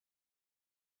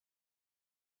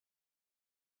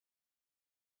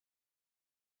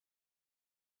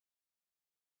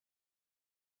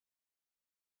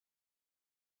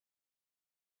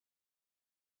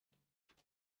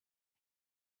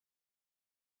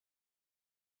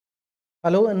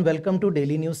Hello and welcome to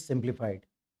Daily News Simplified,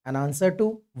 an answer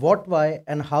to what, why,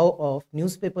 and how of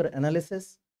newspaper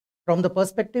analysis from the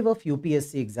perspective of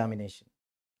UPSC examination.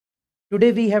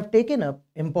 Today we have taken up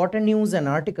important news and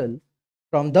articles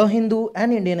from The Hindu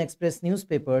and Indian Express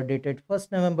newspaper dated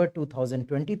 1st November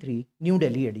 2023, New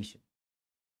Delhi edition.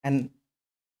 And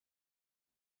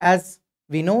as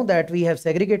we know that we have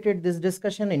segregated this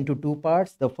discussion into two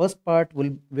parts. The first part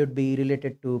would be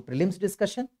related to prelims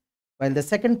discussion, while the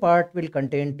second part will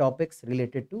contain topics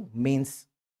related to mains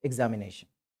examination.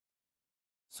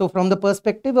 So from the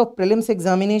perspective of prelims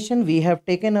examination, we have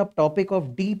taken up topic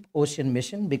of deep ocean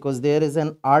mission because there is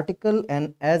an article,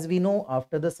 and as we know,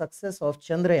 after the success of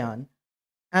Chandrayaan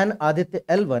and Aditya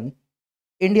L1,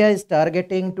 India is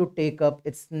targeting to take up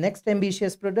its next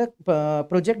ambitious project,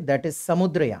 that is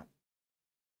Samudrayaan.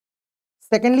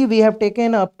 Secondly, we have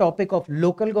taken up topic of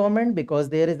local government because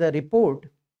there is a report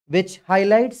which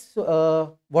highlights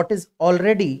what is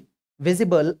already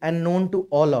visible and known to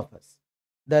all of us,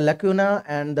 the lacuna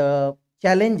and the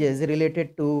challenges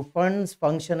related to funds,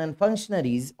 function and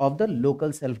functionaries of the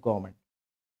local self-government.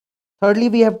 Thirdly,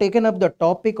 we have taken up the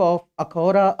topic of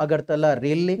Akhaura Agartala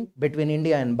rail link between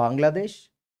India and Bangladesh,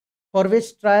 for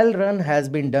which trial run has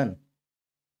been done.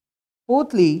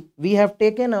 Fourthly, we have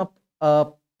taken up a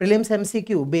prelims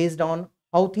MCQ based on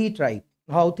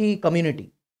Houthi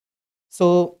community.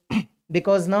 So,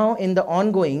 because now in the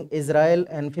ongoing Israel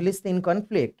and Philistine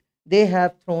conflict, they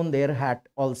have thrown their hat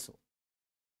also.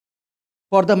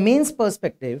 For the mains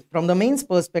perspective, from the mains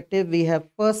perspective, we have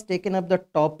first taken up the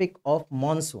topic of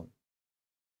monsoon.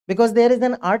 Because there is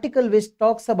an article which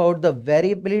talks about the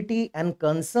variability and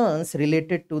concerns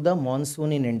related to the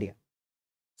monsoon in India.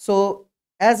 So,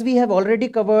 as we have already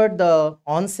covered the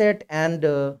onset and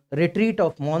retreat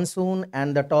of monsoon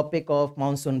and the topic of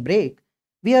monsoon break,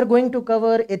 we are going to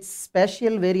cover its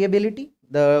spatial variability,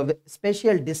 the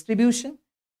spatial distribution,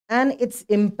 and its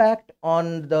impact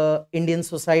on the Indian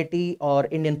society or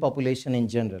Indian population in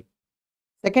general.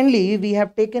 Secondly, we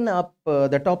have taken up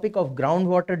the topic of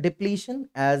groundwater depletion,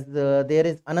 as there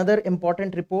is another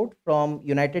important report from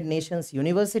United Nations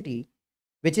University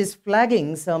which is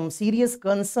flagging some serious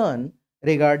concern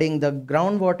regarding the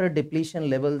groundwater depletion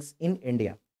levels in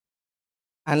India.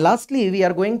 And lastly, we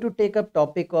are going to take up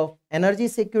topic of energy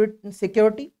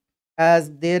security,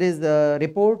 as there is a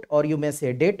report, or you may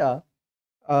say data,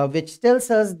 which tells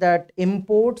us that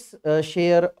imports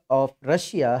share of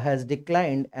Russia has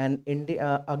declined, and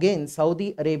India, again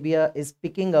Saudi Arabia is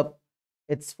picking up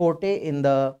its forte in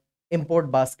the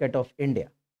import basket of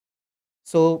India.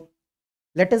 So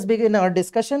let us begin our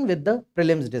discussion with the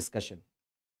prelims discussion.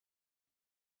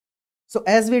 So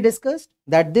as we discussed,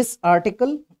 that this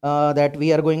article that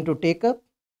we are going to take up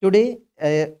today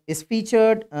has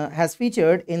featured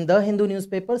in the Hindu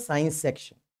newspaper science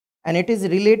section, and it is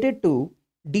related to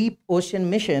deep ocean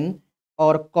mission,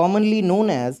 or commonly known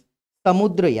as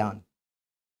Samudrayaan.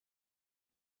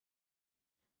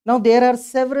 Now there are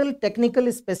several technical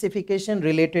specifications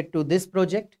related to this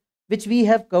project, which we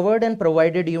have covered and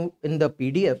provided you in the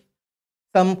PDF.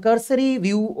 Some cursory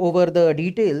view over the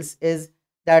details is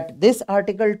that this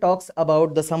article talks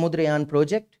about the Samudrayaan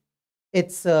project,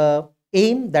 its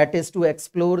aim, that is to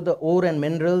explore the ore and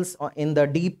minerals in the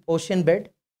deep ocean bed.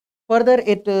 Further,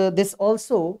 this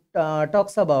also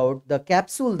talks about the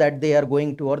capsule that they are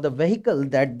going to, or the vehicle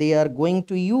that they are going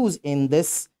to use in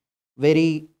this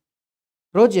very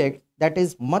project, that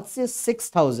is Matsya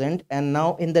 6000. And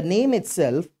now in the name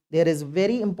itself, there is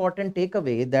very important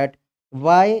takeaway that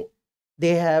why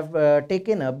they have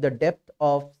taken up the depth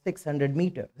of 600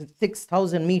 meter,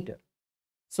 6000 meter.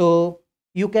 So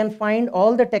you can find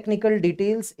all the technical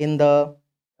details in the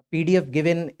PDF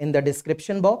given in the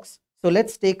description box. So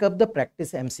let's take up the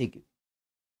practice MCQ.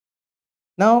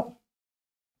 Now,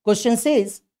 question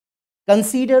says,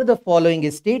 consider the following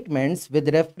statements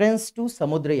with reference to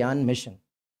Samudrayaan mission.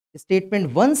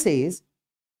 Statement 1 says,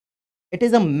 it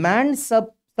is a manned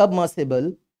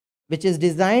submersible which is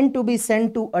designed to be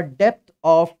sent to a depth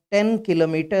of 10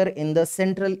 km in the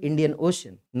central Indian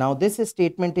Ocean. Now, this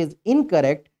statement is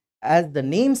incorrect, as the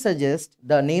name suggests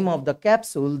the name of the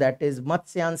capsule, that is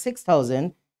Matsyan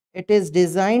 6000. It is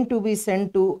designed to be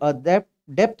sent to a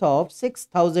depth of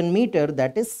 6000 meter,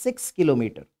 that is 6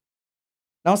 km.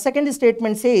 Now, second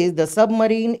statement says the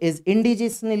submarine is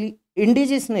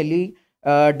indigenously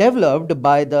developed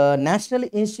by the National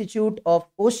Institute of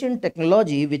Ocean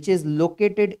Technology, which is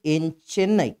located in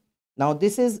Chennai. Now,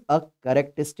 this is a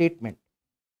correct statement.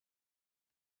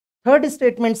 Third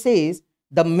statement says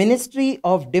the Ministry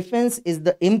of Defense is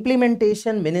the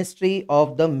implementation ministry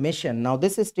of the mission. Now,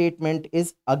 this statement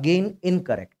is again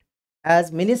incorrect.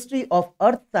 as Ministry of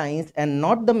Earth Science and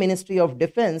not the Ministry of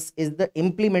Defense is the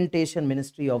implementation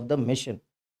ministry of the mission.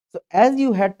 So as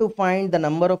you had to find the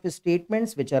number of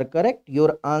statements which are correct,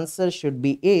 your answer should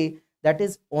be A, that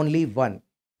is only 1.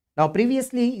 Now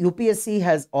previously UPSC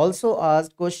has also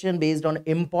asked question based on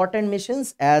important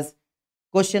missions as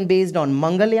question based on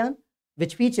Mangalyaan,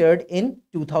 which featured in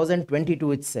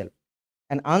 2022 itself.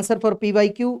 And answer for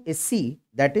PYQ is C,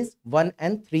 that is 1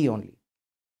 and 3 only.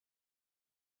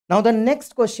 Now the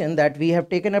next question that we have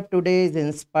taken up today is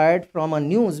inspired from a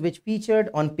news which featured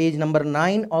on page number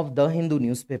 9 of the Hindu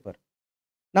newspaper.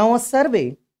 Now a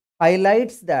survey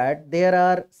highlights that there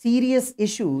are serious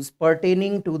issues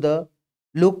pertaining to the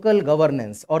local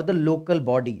governance or the local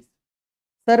bodies.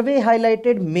 Survey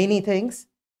highlighted many things.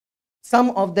 Some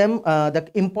of them, the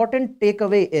important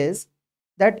takeaway is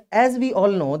that as we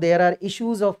all know, there are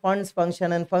issues of funds,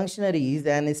 function and functionaries,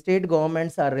 and state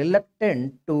governments are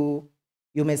reluctant to,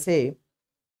 you may say,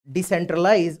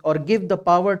 decentralize or give the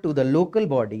power to the local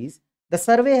bodies. The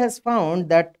survey has found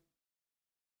that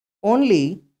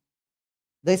only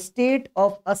the state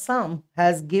of Assam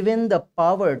has given the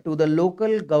power to the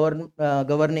local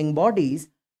governing bodies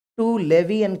to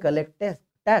levy and collect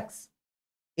tax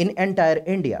in entire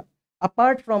India.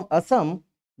 Apart from Assam,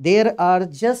 there are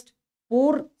just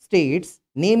 4 states,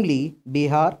 namely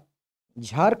Bihar,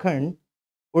 Jharkhand,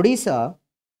 Odisha,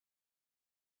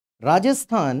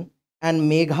 Rajasthan and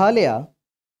Meghalaya,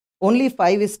 only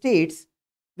 5 states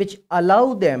which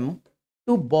allow them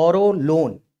to borrow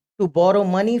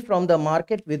money from the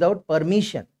market without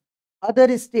permission.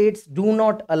 Other states do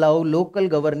not allow local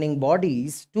governing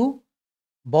bodies to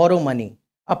borrow money.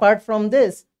 Apart from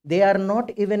this, they are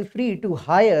not even free to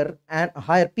hire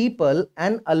people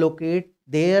and allocate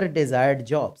their desired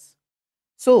jobs.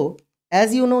 So,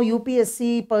 as you know,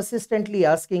 UPSC persistently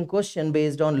asking question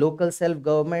based on local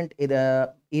self-government,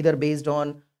 either based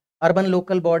on urban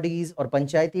local bodies or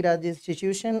Panchayati Raj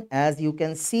institution. As you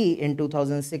can see, in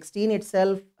 2016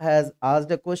 itself has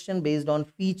asked a question based on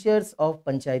features of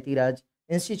Panchayati Raj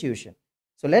institution.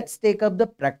 So let's take up the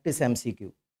practice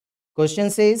MCQ. Question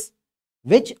says,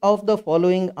 which of the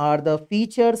following are the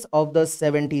features of the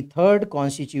 73rd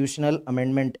Constitutional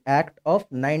Amendment Act of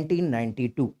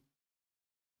 1992?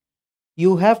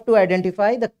 You have to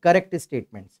identify the correct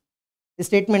statements.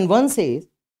 Statement 1 says,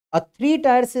 a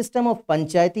 3-tier system of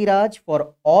Panchayati Raj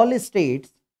for all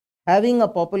states having a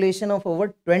population of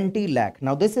over 20 lakh.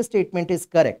 Now this statement is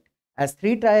correct, as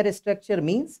 3-tier structure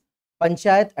means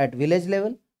Panchayat at village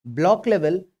level, block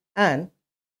level and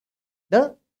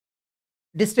the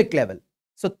district level.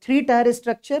 So 3-tier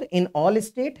structure in all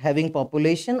state having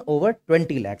population over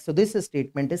 20 lakhs. So this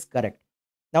statement is correct.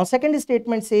 Now second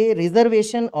statement say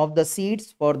reservation of the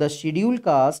seats for the scheduled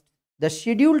caste, the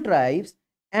scheduled tribes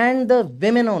and the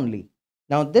women only.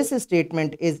 Now this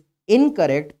statement is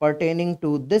incorrect pertaining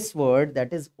to this word,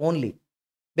 that is only,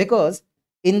 because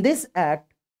in this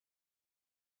act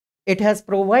it has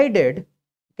provided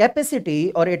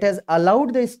capacity, or it has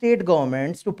allowed the state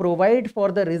governments to provide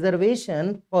for the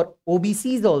reservation for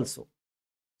OBCs also.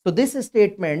 So this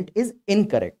statement is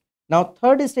incorrect. Now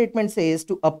third statement says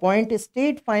to appoint a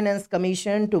state finance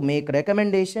commission to make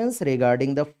recommendations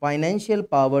regarding the financial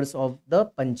powers of the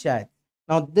panchayat.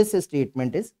 Now this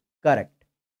statement is correct.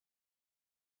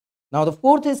 Now the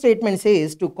fourth statement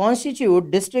says to constitute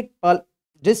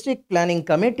district planning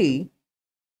committee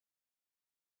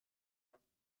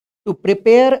to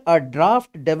prepare a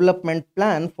draft development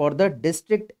plan for the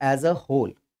district as a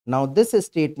whole. Now this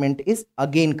statement is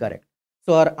again correct.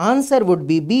 So our answer would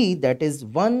be B, that is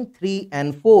 1, 3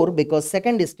 and 4, because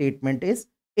second statement is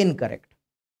incorrect.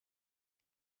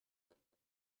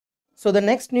 So the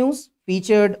next news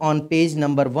featured on page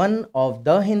number 1 of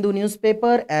the Hindu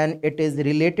newspaper, and it is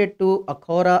related to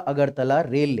Akhaura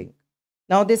Agartala rail link.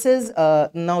 Now this is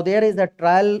now there is a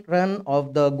trial run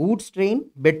of the goods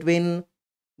train between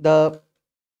the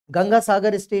Ganga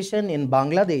Sagar station in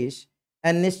Bangladesh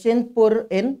and Nischintpur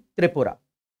in Tripura.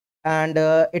 And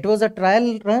it was a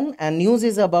trial run, and news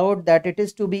is about that it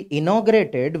is to be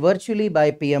inaugurated virtually by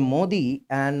PM Modi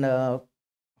and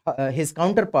his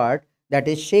counterpart, that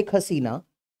is Sheikh Hasina,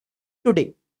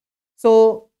 today.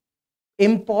 So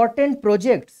important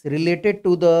projects related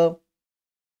to the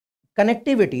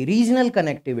connectivity, regional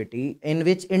connectivity, in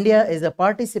which India is a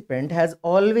participant, has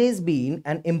always been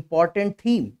an important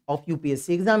theme of UPSC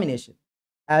examination,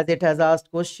 as it has asked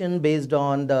question based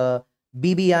on the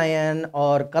BBIN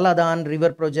or Kaladan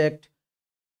River project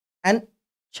and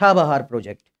Chabahar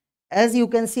project. As you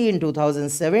can see, in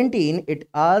 2017, it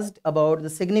asked about the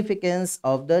significance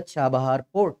of the Chabahar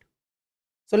port.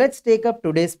 So let's take up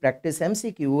today's practice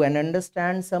MCQ and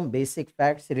understand some basic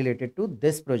facts related to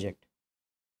this project.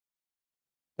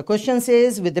 The question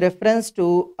says, with reference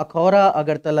to Akhaura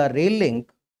Agartala rail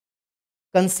link,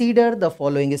 consider the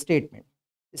following statement.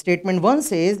 Statement 1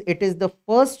 says it is the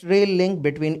first rail link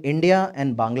between India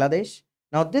and Bangladesh.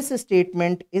 Now this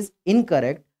statement is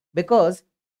incorrect because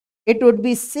it would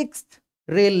be sixth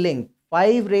rail link.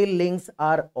 5 rail links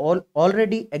are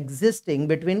already existing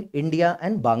between India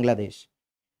and Bangladesh.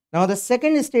 Now the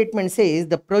second statement says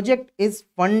the project is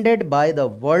funded by the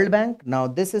World Bank. Now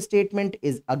this statement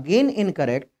is again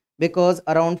incorrect because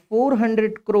around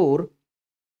 400 crore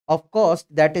of cost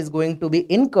that is going to be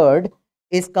incurred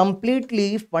is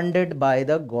completely funded by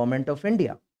the government of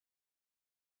India.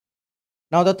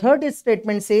 Now the third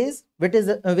statement says, which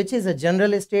is a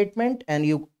general statement, and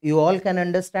you all can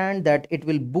understand that it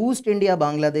will boost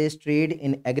India-Bangladesh trade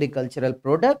in agricultural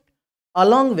product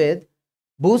along with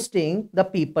boosting the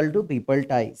people-to-people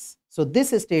ties. So this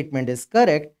statement is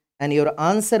correct and your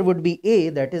answer would be A,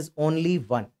 that is only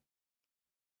 1.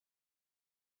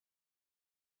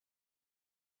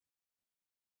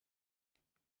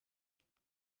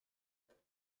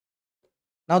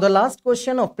 Now the last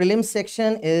question of prelims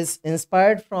section is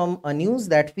inspired from a news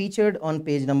that featured on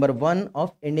page number 1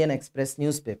 of Indian Express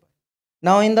newspaper.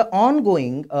 Now in the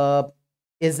ongoing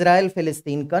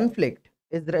Israel-Palestine conflict,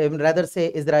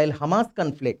 Israel-Hamas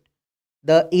conflict,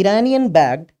 the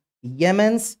Iranian-backed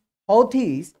Yemen's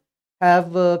Houthis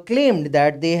have claimed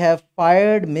that they have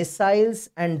fired missiles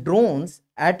and drones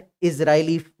at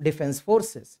Israeli defense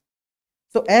forces.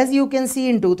 So as you can see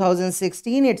in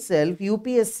 2016 itself,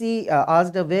 UPSC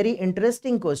asked a very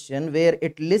interesting question where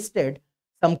it listed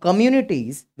some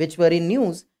communities which were in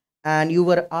news and you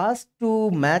were asked to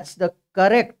match the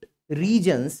correct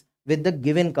regions with the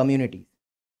given communities.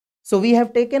 So we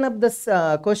have taken up this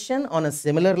question on a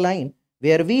similar line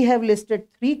where we have listed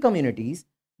 3 communities,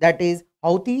 that is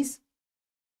Houthis,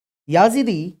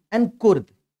 Yazidi and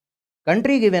Kurd.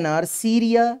 Country given are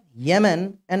Syria,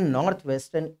 Yemen and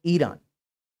northwestern Iran.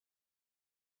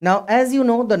 Now, as you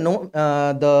know,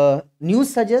 the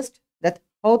news suggests that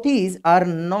Houthis are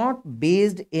not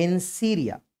based in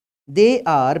Syria. They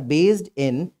are based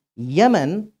in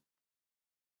Yemen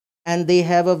and they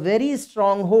have a very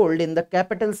strong hold in the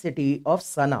capital city of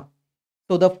Sana'a.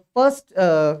 So the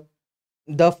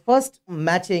first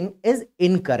matching is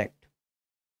incorrect.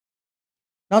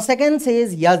 Now, second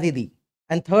says Yazidi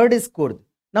and third is Kurd.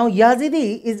 Now,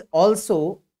 Yazidi is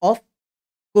also of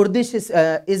Kurdish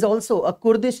is also a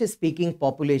Kurdish speaking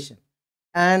population,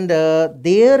 and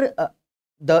the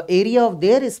area of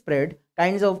their spread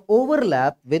kinds of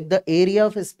overlap with the area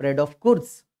of spread of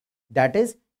Kurds, that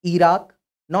is Iraq,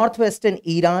 northwestern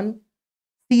Iran,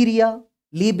 Syria,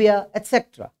 Libya,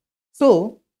 etc.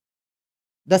 So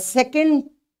the second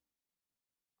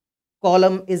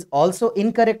column is also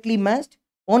incorrectly matched.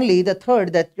 Only the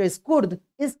third, that is Kurd,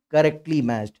 is correctly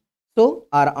matched. So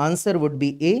our answer would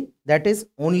be A, that is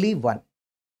only 1.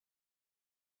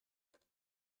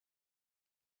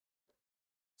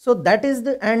 So that is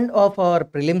the end of our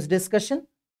prelims discussion.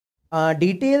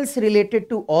 Details related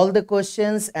to all the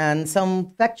questions and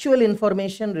some factual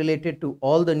information related to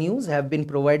all the news have been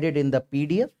provided in the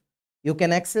PDF. You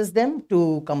can access them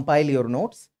to compile your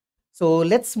notes. So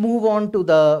let's move on to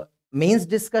the mains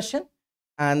discussion.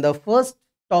 And the first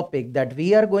topic that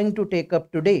we are going to take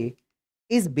up today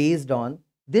is based on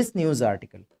this news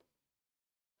article.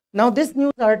 Now, this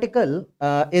news article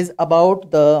is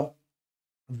about the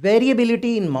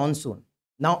variability in monsoon.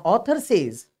 Now, author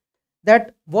says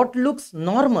that what looks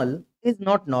normal is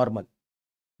not normal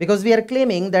because we are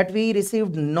claiming that we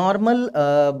received normal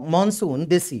monsoon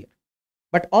this year.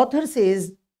 But author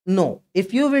says no,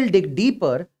 if you will dig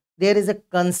deeper, there is a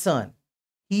concern.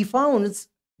 He found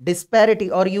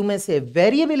disparity, or you may say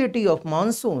variability of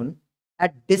monsoon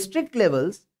at district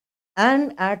levels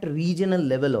and at regional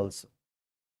level also.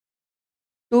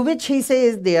 To which he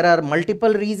says there are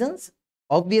multiple reasons.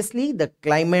 Obviously, the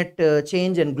climate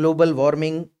change and global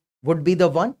warming would be the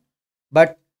one.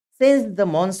 But since the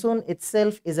monsoon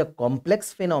itself is a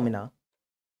complex phenomena,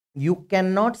 you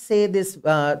cannot say this,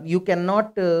 you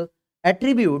cannot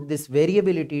attribute this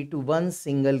variability to one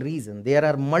single reason. There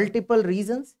are multiple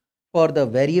reasons for the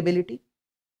variability.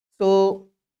 So,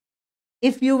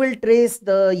 if you will trace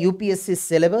the UPSC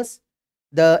syllabus,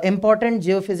 the important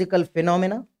geophysical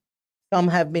phenomena, some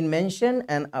have been mentioned,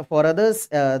 and for others,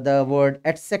 the word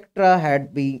etc.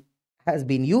 has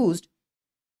been used,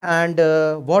 and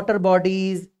water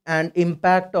bodies and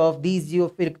impact of these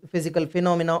geophysical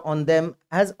phenomena on them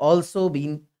has also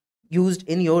been used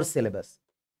in your syllabus.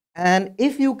 And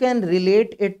if you can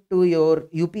relate it to your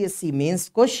UPSC mains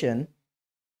question,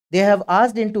 they have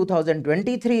asked in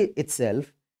 2023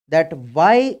 itself that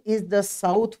why is the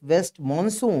southwest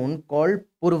monsoon called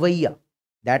Purvaiya,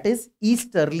 that is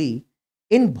easterly,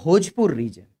 in Bhojpur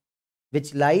region,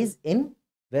 which lies in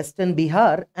western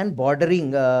Bihar and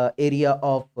bordering area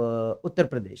of Uttar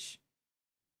Pradesh.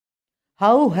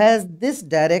 How has this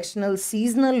directional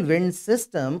seasonal wind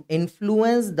system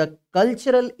influenced the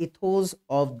cultural ethos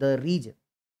of the region?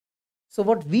 So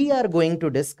what we are going to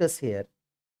discuss here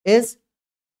is,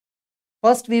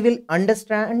 first we will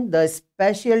understand the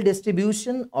spatial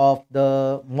distribution of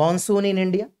the monsoon in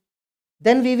India.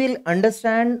 Then we will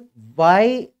understand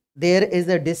why there is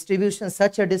a distribution,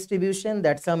 such a distribution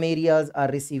that some areas are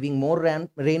receiving more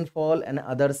rainfall and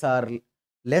others are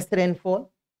less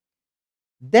rainfall.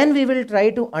 Then we will try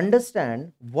to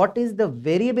understand what is the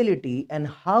variability and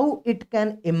how it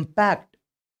can impact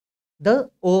the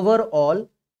overall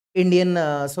Indian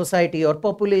society or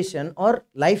population or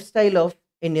lifestyle of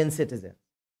Indian citizens.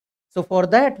 So for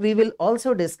that, we will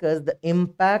also discuss the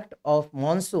impact of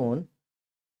monsoon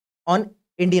on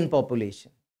Indian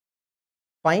population.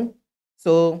 Fine.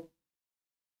 So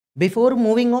before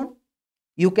moving on,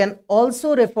 you can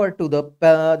also refer to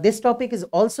the, this topic is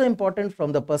also important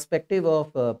from the perspective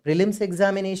of prelims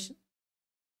examination.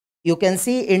 You can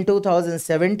see in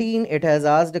 2017, it has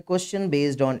asked a question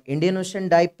based on Indian Ocean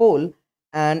dipole.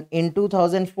 And in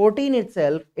 2014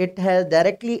 itself, it has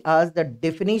directly asked the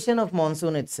definition of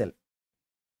monsoon itself.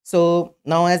 So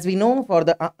now, as we know, for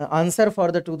the answer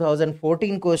for the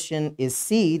 2014 question is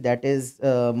C, that is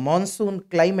monsoon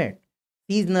climate,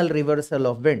 seasonal reversal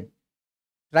of wind.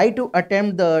 Try to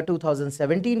attempt the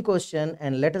 2017 question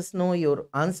and let us know your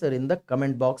answer in the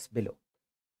comment box below.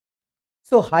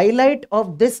 So highlight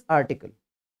of this article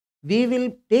we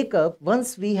will take up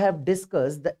once we have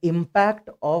discussed the impact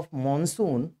of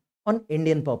monsoon on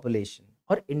Indian population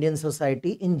or Indian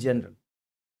society in general.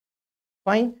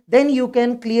 Fine. Then you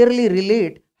can clearly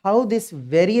relate how this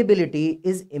variability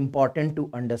is important to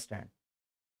understand.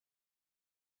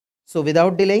 So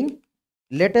without delaying,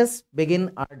 let us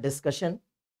begin our discussion.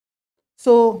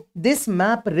 So this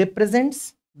map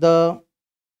represents the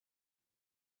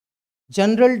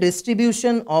general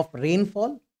distribution of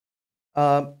rainfall,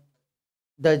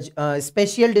 the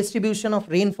spatial distribution of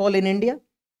rainfall in India,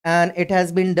 and it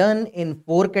has been done in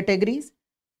 4 categories.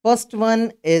 First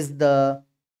one is the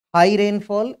high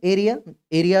rainfall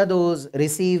area those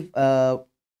receive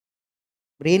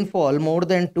rainfall more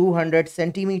than 200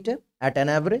 centimeter at an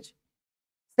average.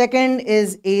 Second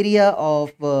is area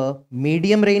of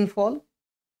medium rainfall,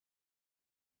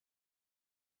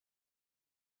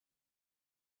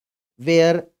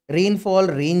 where rainfall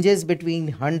ranges between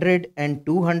 100 and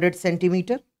 200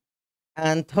 centimeter.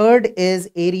 And third is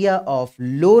area of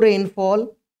low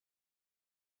rainfall.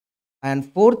 And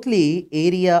fourthly,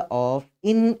 area of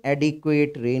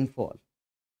inadequate rainfall.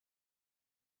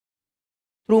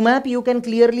 Through map, you can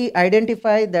clearly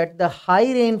identify that the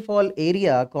high rainfall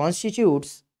area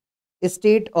constitutes a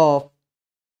state of,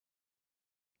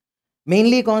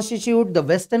 mainly constitute the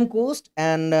western coast,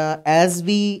 and as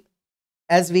we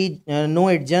know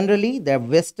it generally, the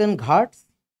Western Ghats.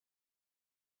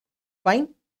 Fine.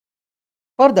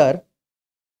 Further,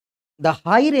 the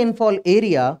high rainfall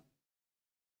area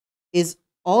is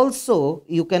also,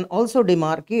 you can also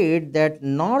demarcate that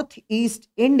northeast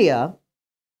India,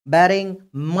 barring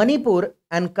Manipur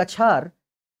and Kachar,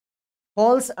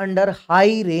 falls under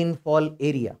high rainfall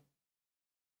area.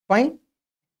 Fine.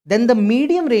 Then the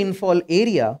medium rainfall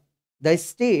area, the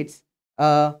states,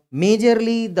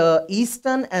 majorly the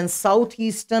eastern and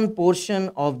southeastern portion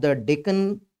of the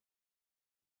Deccan,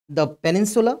 the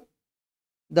peninsula,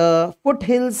 the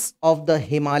foothills of the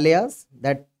Himalayas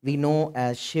that we know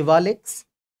as Shivaliks,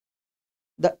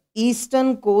 the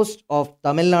eastern coast of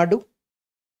Tamil Nadu,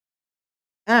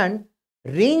 and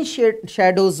rain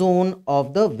shadow zone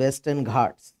of the Western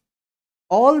Ghats.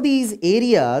 All these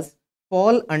areas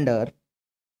fall under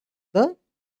the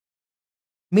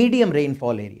medium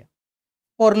rainfall area.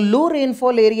 For low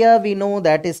rainfall area, we know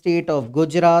that is state of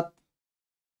Gujarat,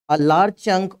 a large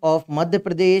chunk of Madhya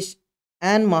Pradesh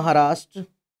and Maharashtra,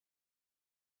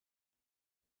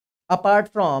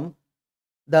 apart from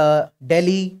the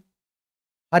Delhi,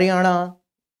 Haryana,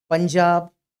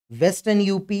 Punjab, Western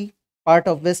UP, part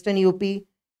of Western UP,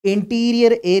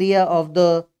 interior area of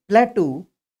the plateau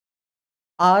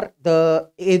are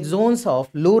the zones of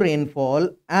low rainfall.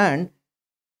 And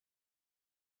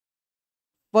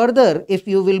further, if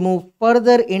you will move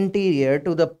further interior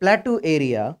to the plateau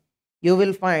area, you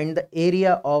will find the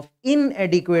area of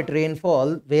inadequate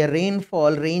rainfall, where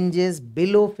rainfall ranges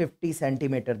below 50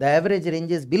 centimeter. The average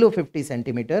range is below 50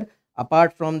 centimeter.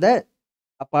 Apart from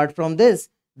this,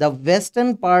 the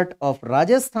western part of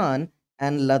Rajasthan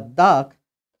and Ladakh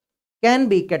can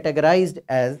be categorized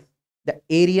as the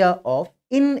area of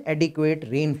inadequate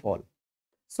rainfall.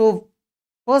 So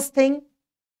first thing,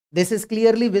 this is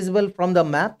clearly visible from the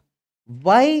map.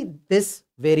 Why this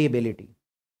variability?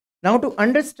 Now to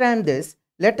understand this,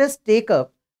 let us take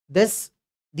up these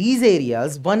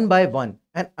areas one by one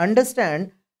and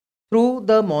understand through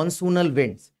the monsoonal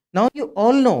winds. Now you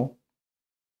all know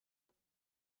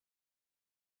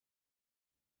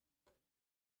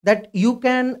that you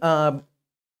can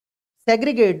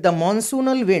segregate the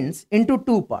monsoonal winds into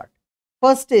two parts.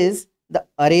 First is the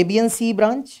Arabian Sea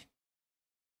branch,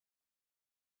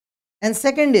 and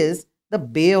second is the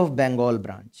Bay of Bengal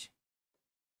branch.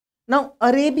 Now,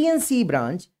 Arabian Sea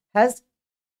branch has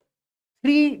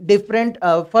three different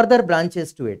further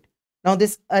branches to it. Now,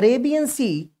 this Arabian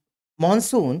Sea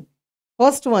monsoon,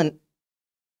 first one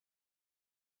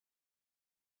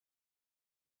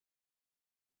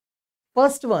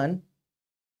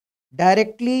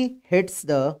directly hits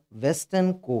the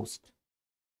western coast.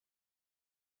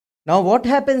 Now, what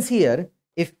happens here,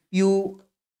 if you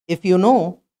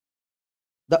know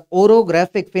the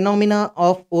orographic phenomena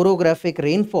of orographic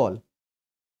rainfall.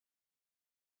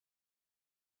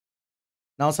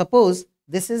 Now, suppose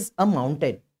this is a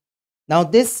mountain. Now,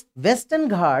 this Western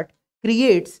Ghat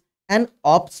creates an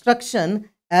obstruction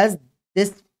as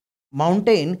this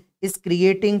mountain is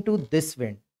creating to this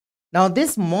wind. Now,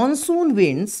 this monsoon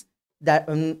winds that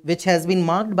which has been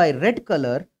marked by red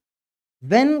color,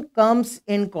 when comes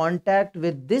in contact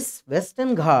with this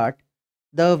Western Ghat,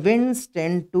 the winds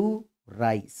tend to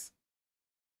rise,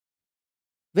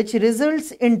 which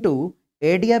results into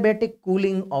adiabatic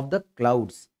cooling of the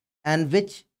clouds, and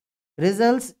which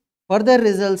further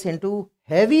results into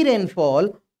heavy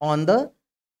rainfall on the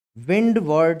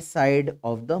windward side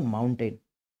of the mountain.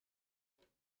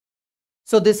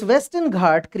 So this Western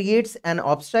Ghat creates an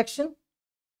obstruction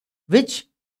which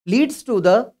leads to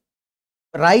the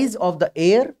rise of the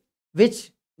air,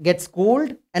 which gets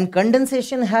cold and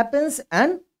condensation happens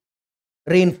and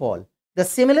rainfall. The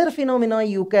similar phenomena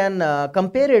you can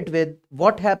compare it with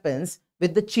what happens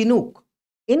with the Chinook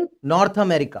in North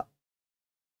America.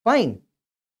 Fine.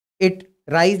 It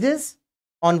rises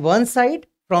on one side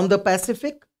from the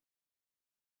Pacific,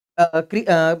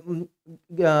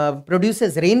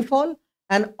 produces rainfall,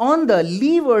 and on the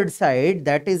leeward side,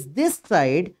 that is this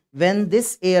side, when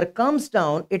this air comes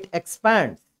down, it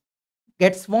expands,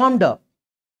 gets warmed up.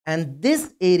 And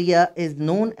this area is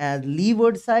known as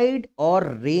leeward side or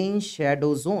rain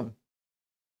shadow zone.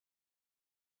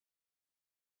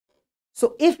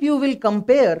 So if you will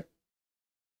compare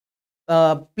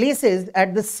places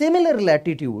at the similar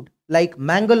latitude like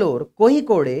Mangalore,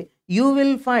 Kozhikode, you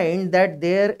will find that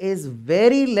there is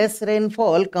very less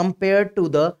rainfall compared to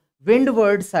the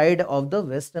windward side of the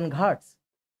Western Ghats.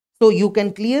 So you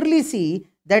can clearly see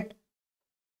that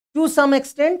to some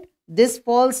extent this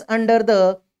falls under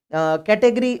the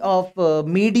category of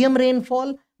medium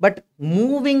rainfall, but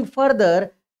moving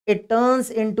further it turns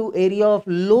into area of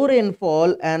low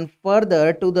rainfall and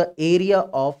further to the area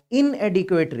of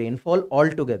inadequate rainfall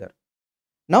altogether.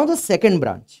 Now the second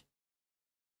branch.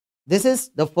 This is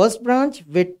the first branch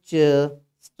which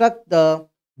struck the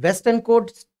western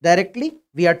coast directly.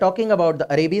 We are talking about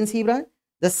the Arabian Sea branch.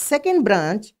 The second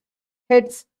branch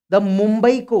hits the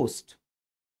Mumbai coast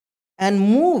and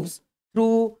moves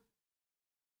through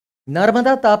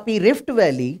Narmada Tapi Rift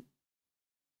Valley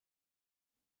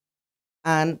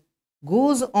and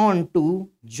goes on to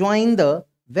join the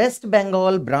West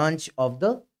Bengal branch of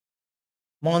the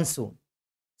monsoon.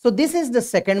 So this is the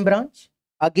second branch.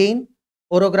 Again,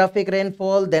 orographic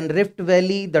rainfall, then Rift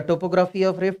Valley, the topography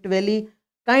of Rift Valley,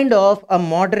 kind of a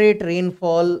moderate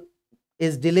rainfall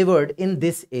is delivered in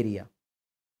this area.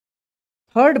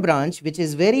 Third branch, which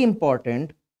is very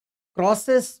important,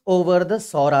 crosses over the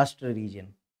Saurashtra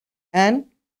region and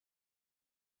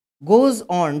goes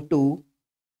on to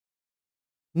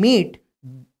meet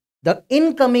the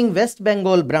incoming West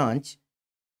Bengal branch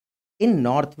in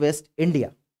northwest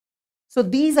India. So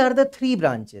these are the three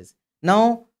branches.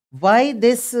 Now, why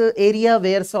this area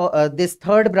where this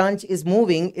third branch is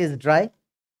moving is dry?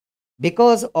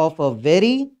 Because of a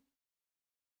very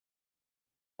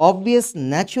obvious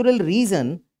natural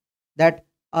reason that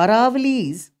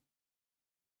Aravallis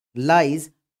lies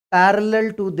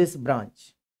parallel to this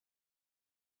branch.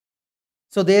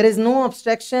 So there is no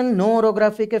obstruction, no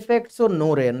orographic effect, so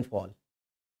no rainfall.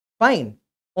 Fine.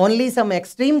 Only some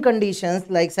extreme conditions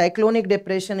like cyclonic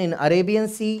depression in Arabian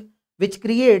Sea, which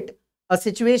create a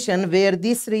situation where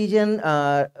this region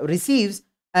receives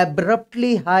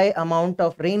abruptly high amount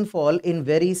of rainfall in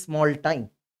very small time.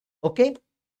 Okay.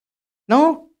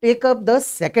 Now take up the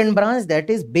second branch, that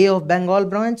is Bay of Bengal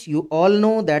branch. You all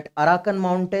know that Arakan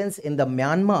mountains in the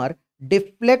Myanmar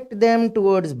deflect them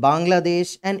towards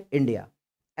Bangladesh and India.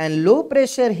 And low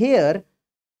pressure here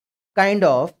kind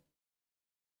of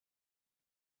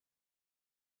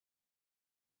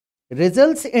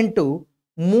results into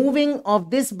moving of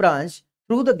this branch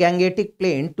through the Gangetic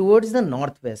plain towards the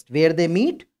northwest, where they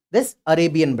meet this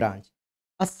Arabian branch.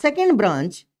 A second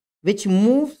branch which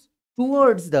moves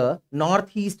towards the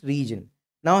northeast region.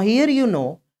 Now here you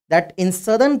know that in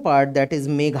southern part, that is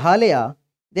Meghalaya,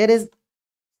 there is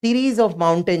series of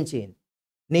mountain chain,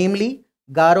 namely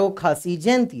Garo, Khasi,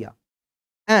 Jaintia.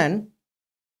 And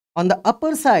on the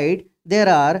upper side, there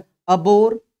are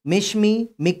Abor, Mishmi,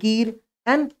 Mikir,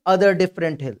 and other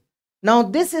different hills. Now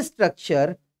this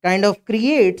structure kind of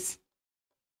creates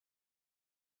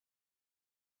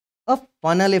a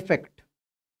funnel effect.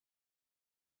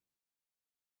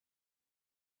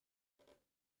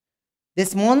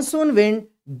 This monsoon wind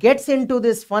gets into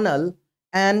this funnel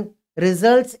and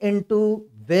results into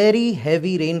very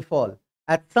heavy rainfall.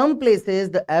 At some places,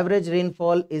 the average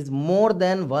rainfall is more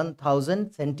than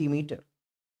 1000 centimeter.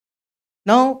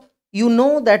 Now, you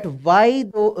know that why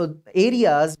the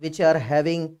areas which are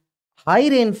having high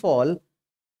rainfall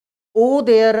owe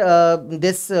their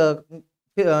this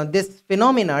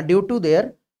phenomena due to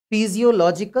their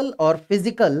physiological or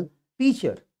physical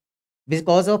feature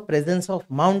because of presence of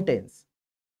mountains.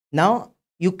 Now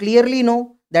you clearly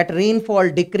know that rainfall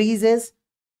decreases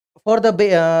for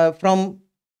the from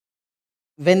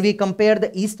when we compare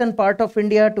the eastern part of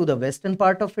India to the western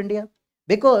part of India,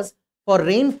 because for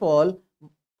rainfall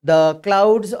the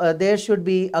clouds there should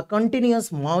be a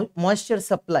continuous moisture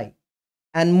supply,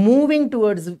 and moving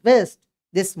towards west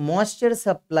this moisture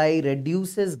supply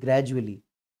reduces gradually,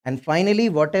 and finally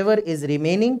whatever is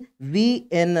remaining we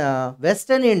in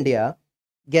western India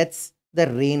gets the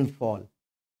rainfall.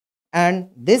 And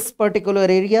this particular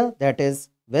area, that is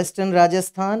western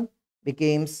Rajasthan,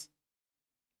 becomes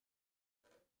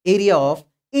area of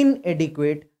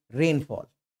inadequate rainfall.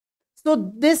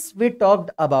 So this we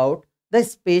talked about the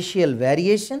spatial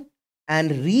variation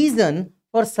and reason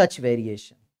for such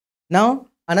variation. Now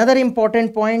another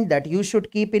important point that you should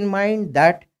keep in mind,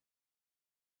 that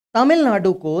Tamil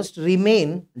Nadu coast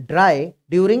remain dry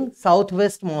during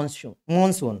southwest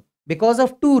monsoon because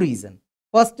of two reasons.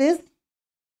 First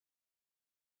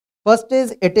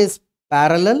is it is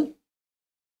parallel.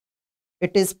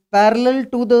 It is parallel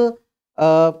to the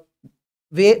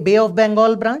Bay of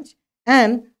Bengal branch,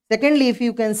 and secondly, if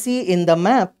you can see in the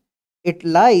map, it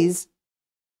lies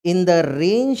in the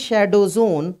rain shadow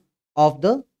zone of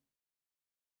the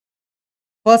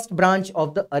first branch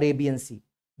of the Arabian Sea.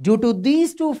 Due to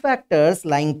these two factors,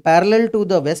 lying parallel to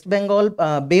the West Bengal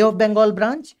Bay of Bengal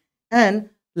branch and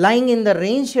lying in the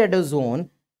rain shadow zone,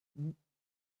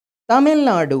 Tamil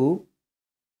Nadu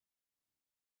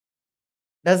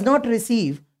does not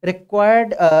receive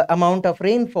required amount of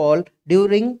rainfall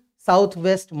during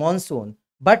southwest monsoon,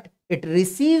 but it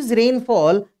receives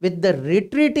rainfall with the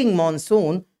retreating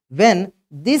monsoon when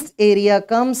this area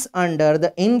comes under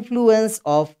the influence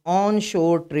of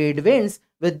onshore trade winds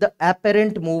with the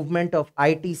apparent movement of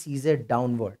ITCZ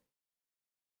downward.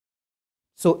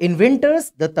 So in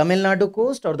winters, the Tamil Nadu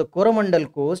coast or the Coromandel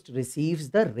coast receives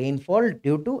the rainfall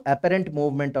due to apparent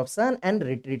movement of sun and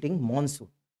retreating monsoon.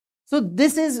 So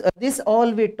this is this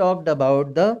all we talked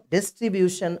about the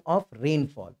distribution of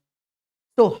rainfall.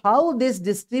 So how this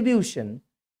distribution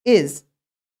is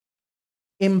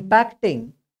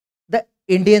impacting the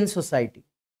Indian society.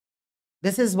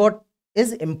 This is what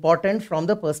is important from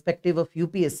the perspective of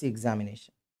UPSC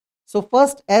examination. So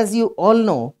first, as you all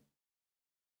know,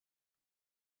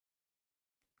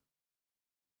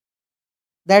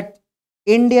 that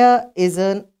India is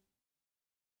an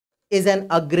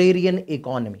agrarian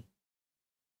economy.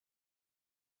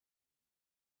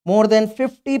 More than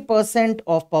 50%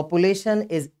 of population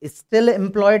is still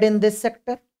employed in this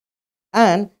sector,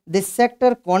 and this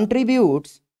sector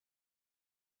contributes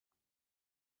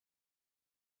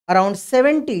around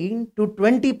 17 to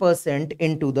 20%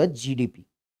 into the GDP.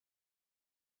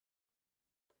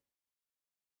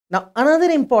 Now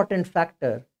another important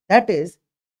factor, that is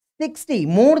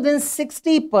more than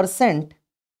 60%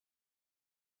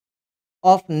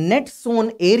 of net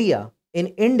sown area in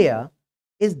India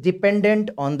is dependent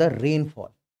on the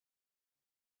rainfall.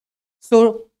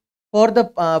 So for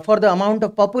the amount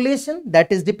of population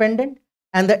that is dependent,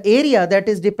 And the area that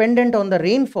is dependent on the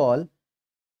rainfall,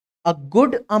 a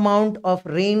good amount of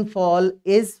rainfall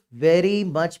is very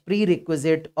much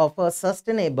prerequisite of a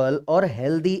sustainable or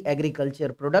healthy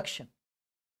agriculture production.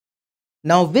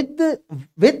 Now, with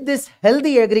this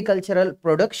healthy agricultural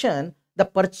production, the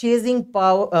purchasing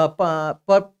power of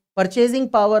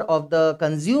the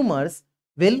consumers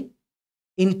will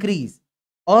increase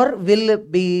or will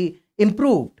be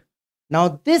improved.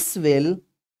 Now, this will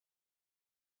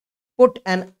put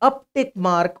an uptick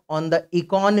mark on the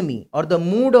economy or the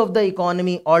mood of the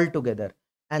economy altogether.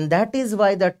 And that is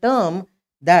why the term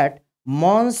that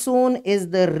monsoon is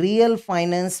the real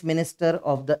finance minister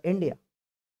of the India.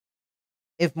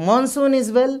 If monsoon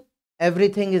is well,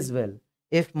 everything is well.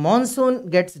 If monsoon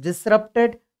gets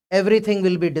disrupted, everything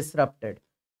will be disrupted.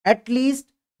 At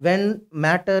least when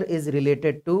matter is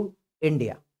related to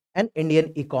India and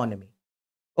Indian economy.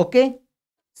 Okay.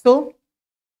 So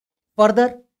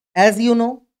further, as you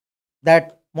know,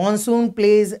 that monsoon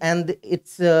plays and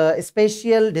its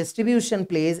spatial distribution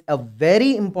plays a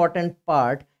very important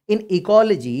part in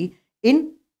ecology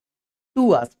in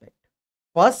two aspects.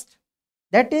 First,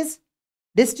 that is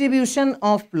distribution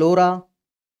of flora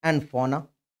and fauna.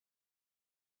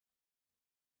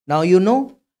 Now you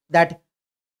know that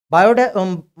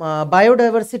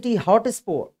biodiversity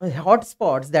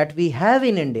hotspots that we have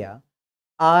in India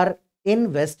are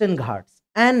in Western Ghats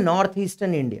and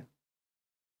northeastern India.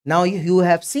 Now you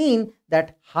have seen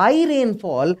that high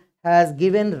rainfall has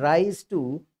given rise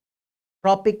to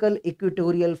tropical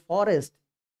equatorial forest,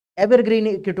 evergreen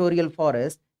equatorial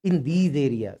forest in these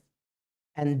areas.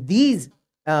 And these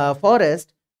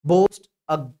forests boast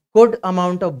a good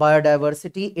amount of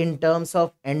biodiversity in terms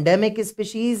of endemic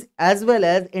species as well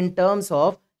as in terms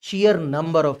of sheer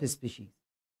number of species.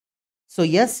 So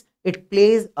yes, it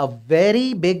plays a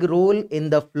very big role in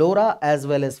the flora as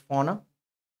well as fauna.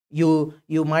 You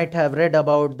might have read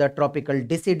about the tropical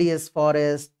deciduous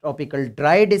forest, tropical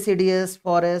dry deciduous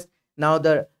forest. Now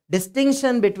the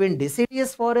distinction between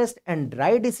deciduous forest and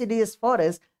dry deciduous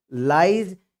forest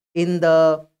lies in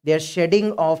their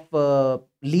shedding of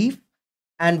leaf,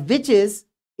 and which is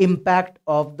impact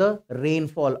of the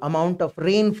rainfall, amount of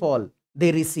rainfall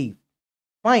they receive.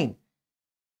 Fine.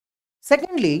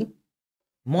 Secondly,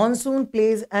 monsoon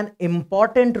plays an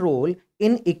important role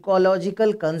in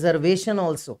ecological conservation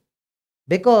also,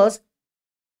 because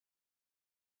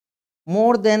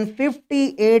more than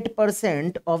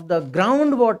 58% of the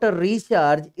groundwater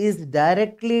recharge is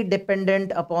directly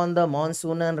dependent upon the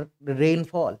monsoon and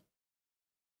rainfall.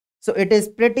 So it is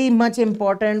pretty much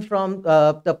important from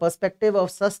the perspective of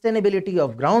sustainability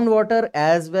of groundwater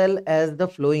as well as the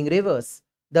flowing rivers,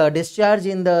 the discharge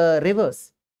in the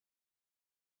rivers.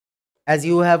 As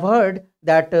you have heard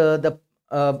that the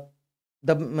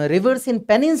rivers in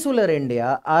peninsular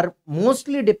India are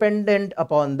mostly dependent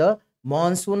upon the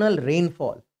monsoonal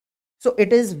rainfall. So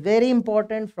it is very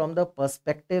important from the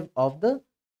perspective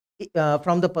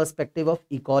of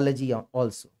ecology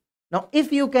also. Now,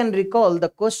 if you can recall, the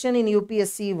question in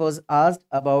UPSC was asked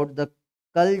about the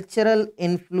cultural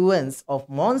influence of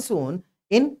monsoon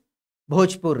in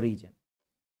Bhojpur region.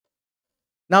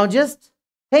 Now, just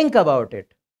think about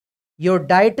it. Your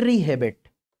dietary habit,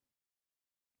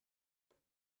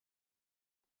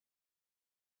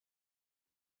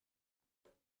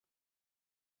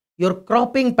 your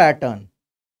cropping pattern,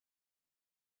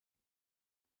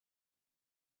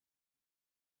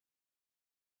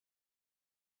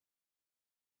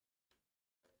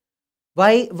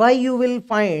 why you will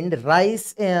find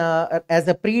rice as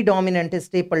a predominant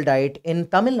staple diet in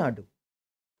Tamil Nadu,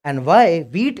 and why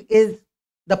wheat is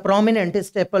the prominent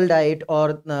staple diet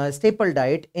or staple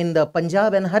diet in the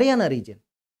Punjab and Haryana region,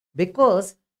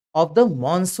 because of the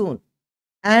monsoon.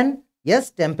 And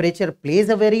yes, temperature plays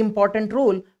a very important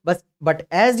role, but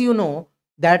as you know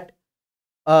that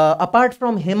apart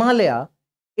from Himalaya,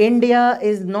 India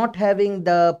is not having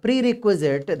the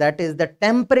prerequisite, that is the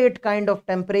temperate kind of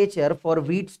temperature for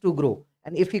wheats to grow.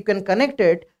 And if you can connect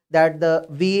it, that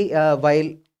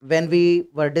when we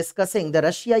were discussing the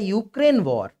Russia-Ukraine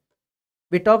war,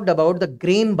 we talked about the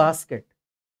grain basket.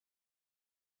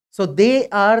 So they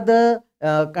are the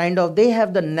they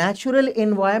have the natural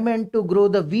environment to grow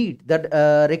the wheat,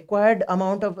 that required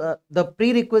amount of the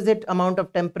prerequisite amount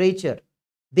of temperature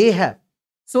they have.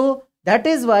 So that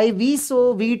is why we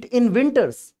sow wheat in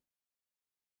winters.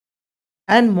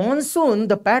 And monsoon,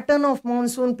 the pattern of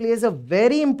monsoon plays a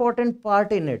very important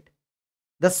part in it.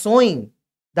 The sowing,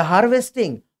 the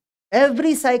harvesting,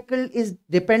 every cycle is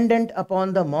dependent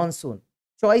upon the monsoon.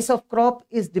 Choice of crop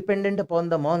is dependent upon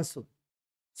the monsoon.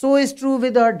 So is true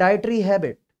with our dietary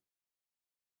habit.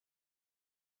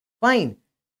 Fine.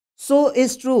 So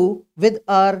is true with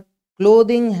our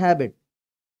clothing habit.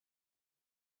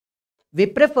 We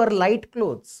prefer light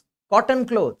clothes, cotton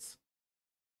clothes,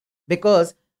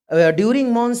 because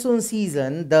during monsoon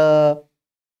season the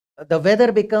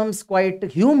weather becomes quite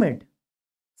humid.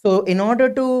 So in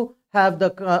order to have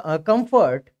the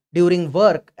comfort during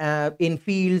work in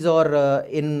fields or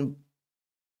in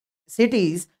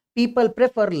cities, people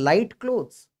prefer light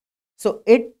clothes. So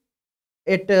it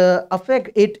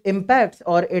impacts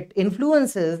or it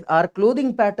influences our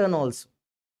clothing pattern also.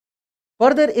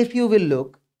 Further, if you will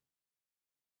look,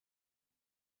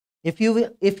 if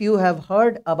you have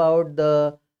heard about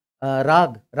the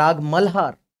rag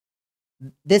Malhar,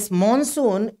 this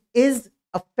monsoon is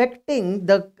affecting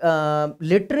the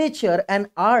literature and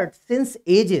art since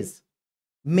ages.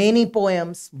 Many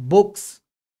poems, books,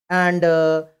 and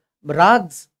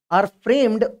rags are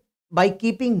framed by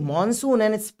keeping monsoon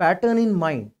and its pattern in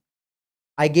mind.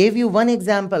 I gave you one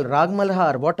example, Rag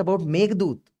Malhar. What about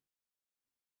Meghdut,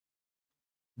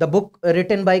 the book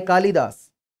written by Kalidas?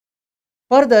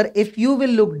 Further, if you will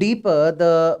look deeper,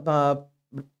 the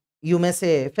you may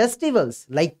say festivals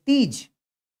like Tej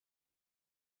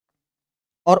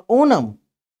or Onam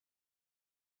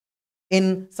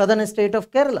in southern state of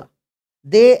Kerala,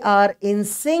 they are in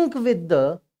sync with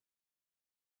the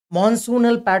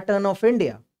monsoonal pattern of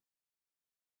India.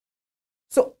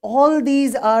 So all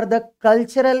these are the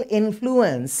cultural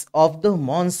influence of the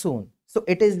monsoon. So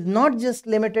it is not just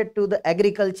limited to the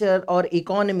agriculture or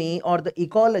economy or the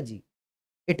ecology.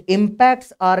 It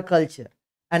impacts our culture.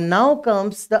 And now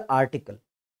comes the article.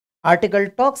 Article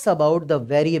talks about the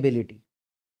variability.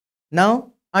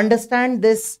 Now understand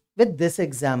this with this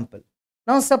example.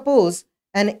 Now suppose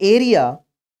an area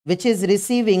which is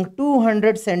receiving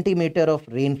 200 centimeter of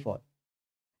rainfall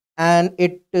and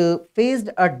it faced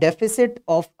a deficit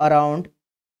of around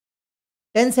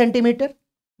 10 centimeter,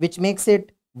 which makes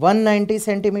it 190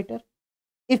 centimeter.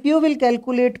 If you will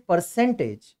calculate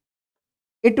percentage,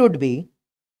 it would be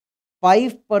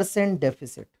 5%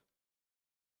 deficit.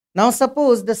 Now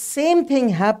suppose the same thing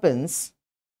happens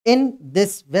in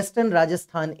this western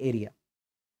Rajasthan area.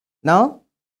 Now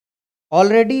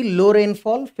already low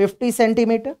rainfall 50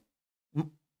 centimeter.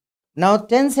 Now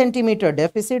 10 centimeter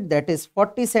deficit, that is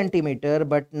 40 centimeter,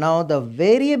 but now the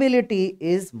variability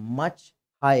is much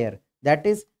higher, that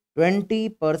is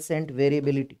 20%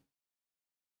 variability.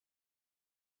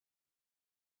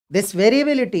 This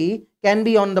variability can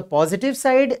be on the positive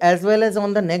side as well as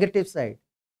on the negative side.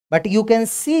 But you can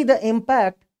see the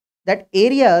impact that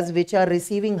areas which are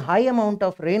receiving high amount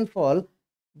of rainfall,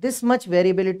 this much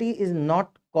variability is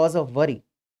not cause of worry.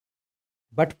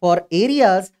 But for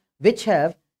areas which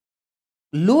have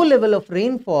low level of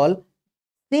rainfall,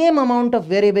 same amount of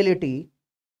variability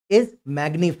is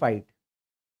magnified.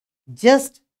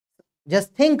 Just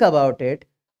think about it.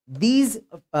 These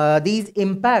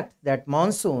impacts that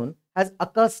monsoon has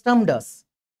accustomed us.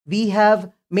 We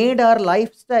have made our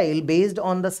lifestyle based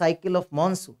on the cycle of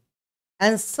monsoon,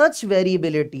 and such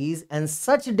variabilities and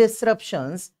such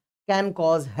disruptions can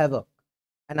cause havoc.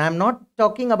 And I'm not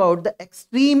talking about the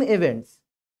extreme events,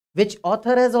 which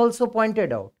author has also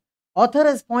pointed out. Author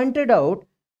has pointed out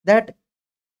that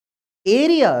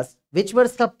areas which were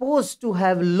supposed to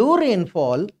have low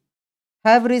rainfall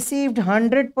have received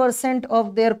 100%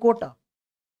 of their quota.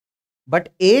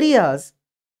 But areas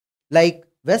like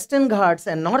Western Ghats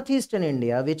and Northeastern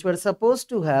India, which were supposed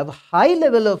to have high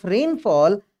level of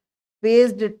rainfall,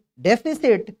 faced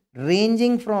deficit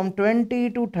ranging from 20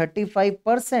 to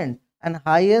 35%, and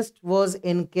highest was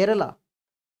in Kerala.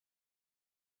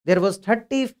 There was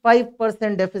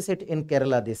 35% deficit in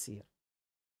Kerala this year.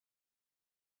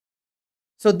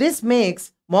 So this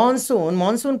makes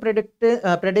monsoon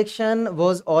prediction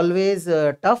was always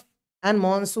tough, and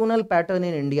monsoonal pattern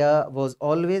in India was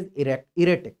always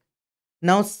erratic.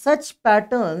 Now such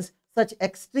patterns, such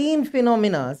extreme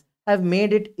phenomena have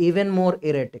made it even more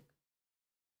erratic.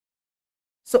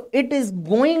 So it is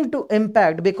going to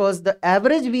impact, because the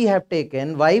average we have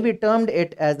taken, why we termed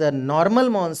it as a normal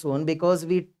monsoon, because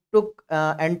we took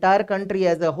entire country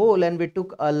as a whole and we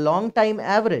took a long time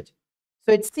average.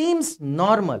 So it seems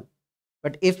normal.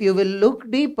 But if you will look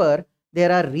deeper,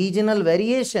 there are regional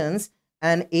variations,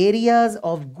 and areas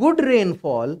of good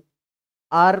rainfall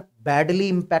are badly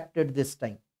impacted this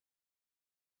time.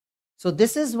 So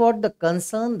this is what the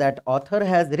concern that author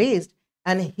has raised,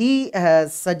 and he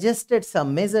has suggested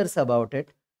some measures about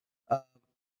it.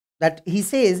 That he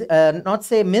says, not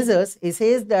say measures, he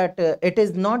says that it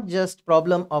is not just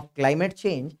problem of climate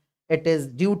change. It is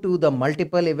due to the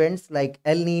multiple events like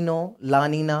El Nino, La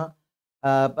Nina,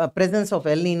 presence of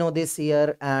El Nino this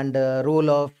year, and role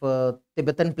of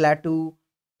Tibetan Plateau,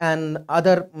 and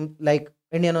other like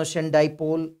Indian Ocean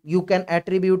dipole, you can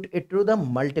attribute it to the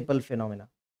multiple phenomena.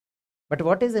 But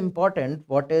what is important,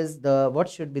 what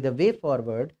should be the way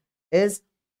forward is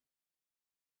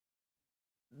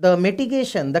the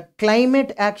mitigation, the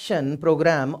climate action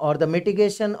program or the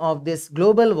mitigation of this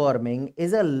global warming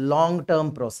is a long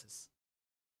term process.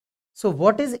 So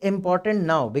what is important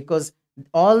now, because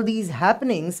all these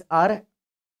happenings are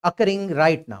occurring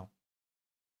right now.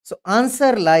 So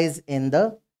answer lies in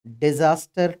the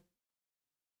disaster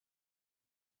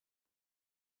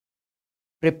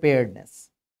preparedness.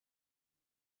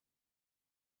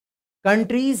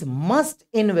 Countries must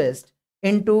invest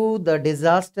into the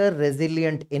disaster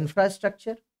resilient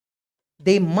infrastructure.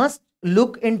 They must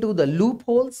look into the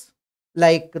loopholes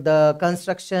like the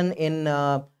construction in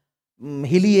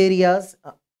hilly areas,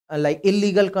 like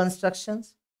illegal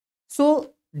constructions.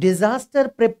 So disaster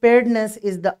preparedness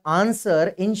is the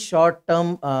answer in short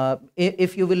term,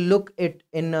 if you will look it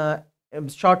in a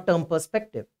short term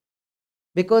perspective,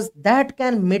 because that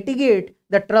can mitigate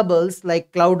the troubles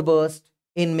like cloudburst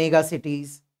in mega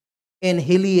cities, in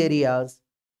hilly areas.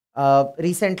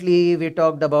 Recently, we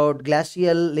talked about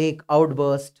glacial lake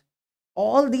outburst.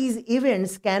 All these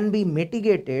events can be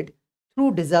mitigated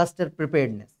through disaster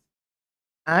preparedness.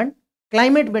 And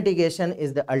climate mitigation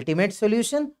is the ultimate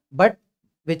solution, but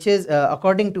which is,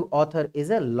 according to author,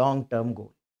 is a long-term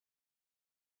goal.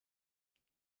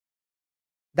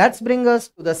 That's bring us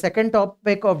to the second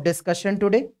topic of discussion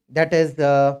today, that is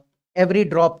every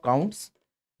drop counts.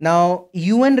 Now,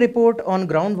 UN report on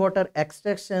groundwater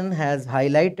extraction has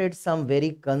highlighted some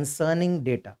very concerning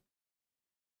data.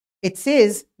 It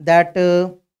says that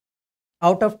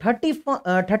out of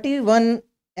 31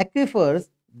 aquifers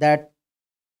that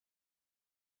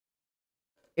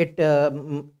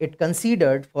it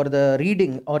considered for the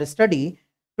reading or study,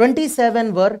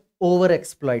 27 were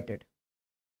overexploited.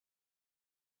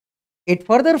 It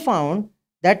further found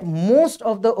that most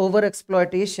of the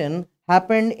overexploitation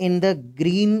happened in the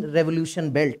Green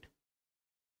Revolution belt.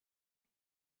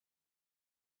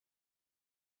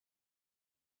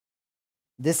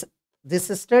 This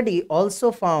study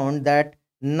also found that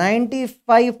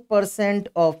 95%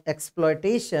 of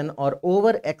exploitation or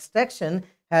over extraction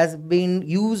has been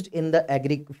used in the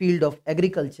field of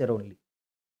agriculture only.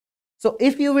 So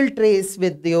if you will trace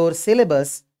with your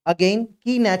syllabus, again,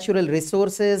 key natural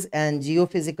resources and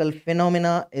geophysical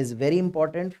phenomena is very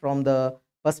important from the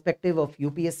perspective of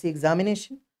UPSC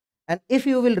examination. And if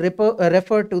you will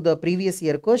refer to the previous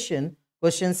year question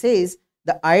says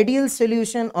the ideal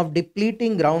solution of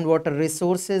depleting groundwater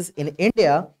resources in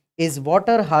India is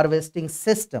water harvesting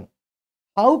system.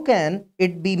 How can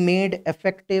it be made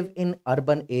effective in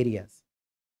urban areas?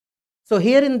 So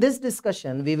here in this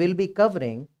discussion, we will be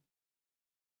covering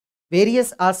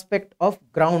various aspects of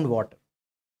groundwater.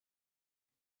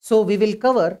 So we will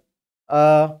cover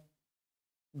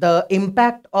the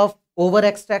impact of over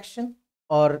extraction,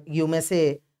 or you may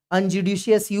say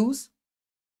unjudicious use,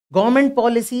 government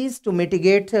policies to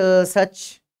mitigate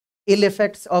such ill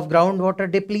effects of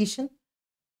groundwater depletion,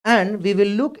 and we will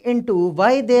look into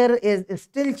why there is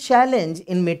still challenge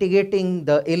in mitigating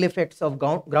the ill effects of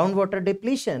groundwater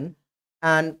depletion.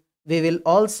 And we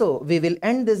will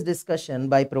end this discussion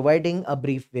by providing a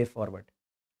brief way forward.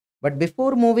 But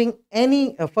before moving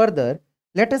any further,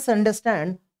 let us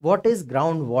understand what is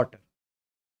groundwater.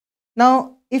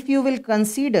 Now, if you will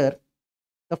consider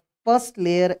the first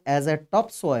layer as a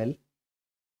topsoil,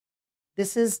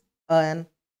 this is an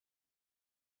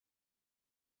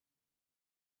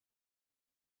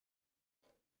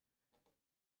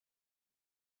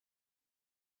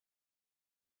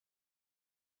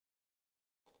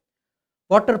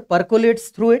water percolates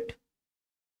through it,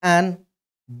 and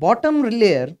bottom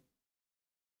layer,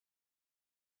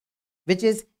 which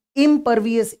is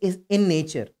impervious is in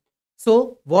nature.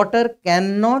 So water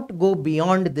cannot go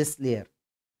beyond this layer.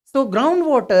 So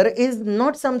groundwater is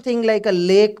not something like a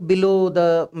lake below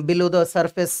the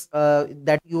surface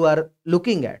that you are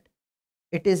looking at.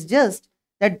 It is just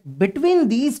that between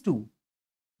these two,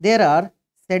 there are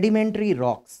sedimentary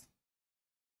rocks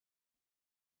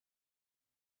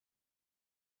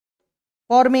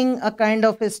forming a kind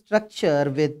of a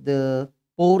structure with the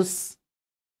pores,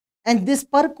 and this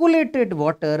percolated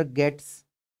water gets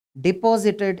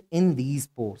deposited in these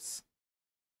pores,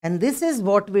 and this is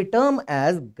what we term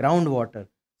as groundwater.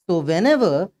 So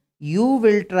whenever you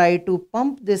will try to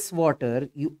pump this water,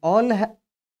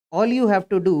 all you have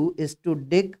to do is to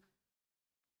dig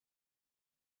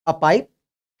a pipe,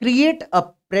 create a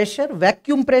pressure,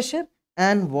 vacuum pressure,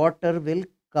 and water will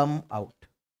come out.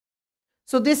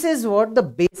 So this is what the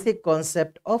basic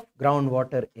concept of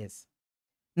groundwater is.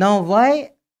 Now,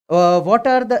 why what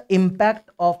are the impact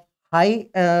of high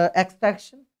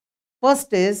extraction?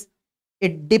 First is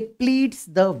it depletes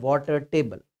the water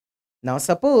table. Now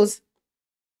suppose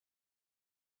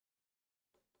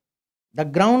the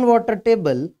groundwater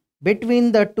table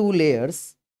between the two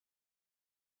layers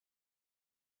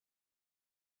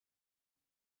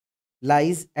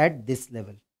lies at this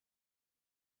level.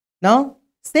 Now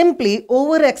simply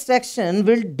over extraction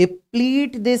will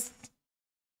deplete this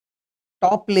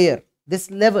top layer, this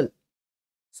level.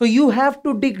 So you have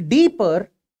to dig deeper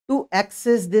to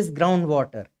access this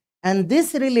groundwater. And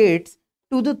this relates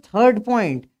to the third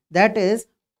point, that is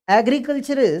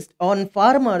agriculturists or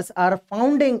farmers are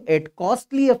finding it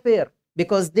costly affair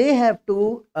because they have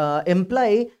to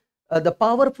employ the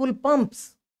powerful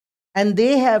pumps, and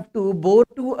they have to bore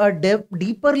to a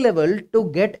deeper level to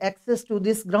get access to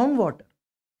this groundwater.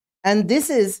 And this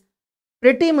is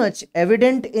pretty much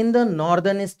evident in the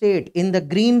northern state, in the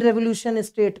Green Revolution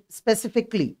state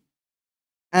specifically.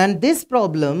 And this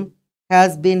problem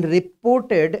has been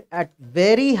reported at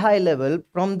very high level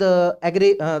from the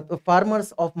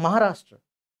farmers of Maharashtra,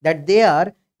 that they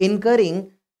are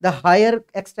incurring the higher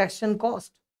extraction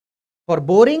cost for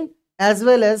boring as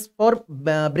well as for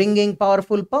bringing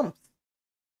powerful pumps.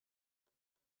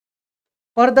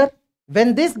 Further,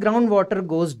 when this groundwater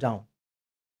goes down,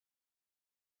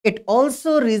 it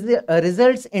also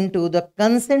results into the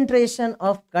concentration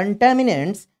of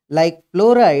contaminants like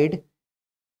fluoride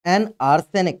and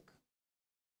arsenic.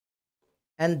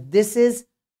 And this is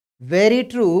very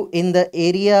true in the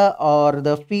area or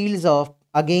the fields of,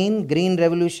 again, Green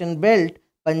Revolution belt,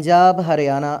 Punjab,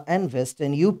 Haryana and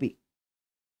Western UP.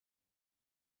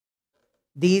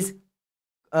 These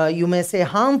you may say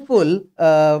harmful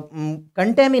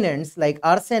contaminants like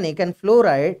arsenic and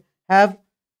fluoride have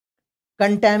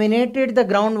contaminated the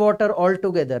groundwater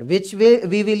altogether, which we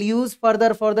will use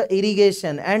further for the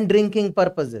irrigation and drinking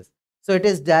purposes. So it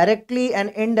is directly and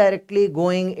indirectly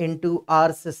going into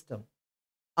our system,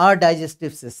 our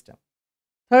digestive system.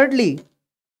 Thirdly,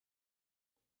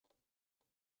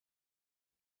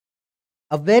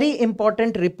 a very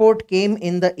important report came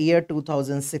in the year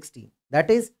 2016. That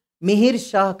is Mihir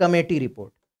Shah Committee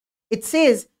report. It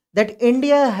says that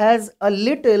India has a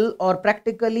little or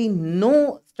practically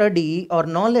no study or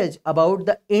knowledge about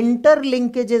the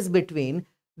interlinkages between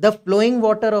the flowing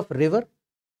water of river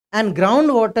and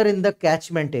groundwater in the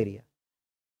catchment area.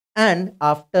 And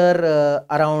after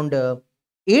around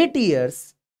 8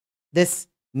 years, this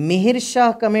Mihir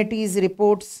Shah Committee's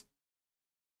reports,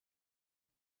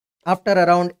 after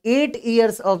around 8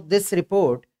 years of this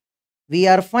report, we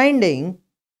are finding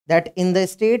that in the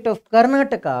state of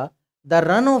Karnataka, the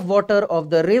runoff water of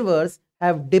the rivers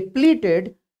have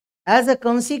depleted as a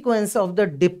consequence of the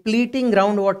depleting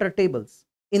groundwater tables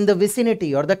in the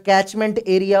vicinity or the catchment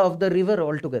area of the river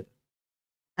altogether.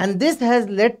 And this has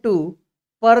led to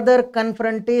further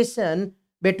confrontation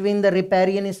between the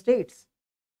riparian states.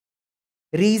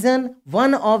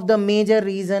 One of the major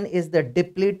reason is the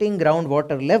depleting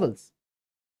groundwater levels.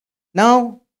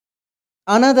 Now,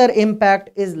 another impact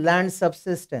is land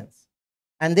subsidence.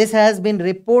 And this has been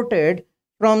reported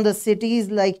from the cities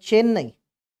like Chennai.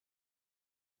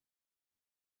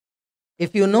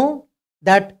 If you know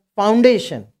that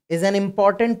foundation is an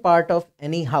important part of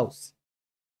any house.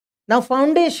 Now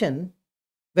foundation,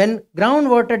 when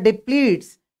groundwater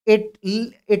depletes, it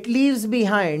leaves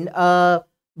behind a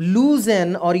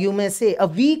loosen, or you may say a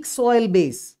weak soil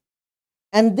base.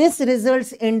 And this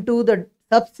results into the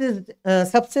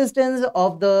subsistence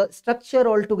of the structure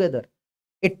altogether.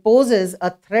 It poses a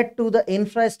threat to the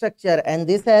infrastructure, and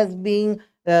this is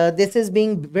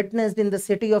being witnessed in the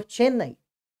city of Chennai.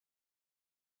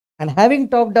 And having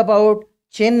talked about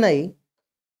Chennai,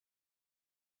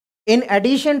 in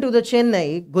addition to the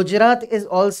Chennai, Gujarat is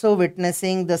also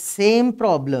witnessing the same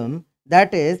problem,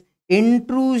 that is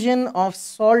intrusion of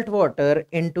salt water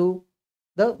into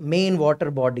the main water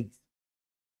bodies.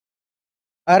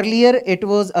 Earlier, it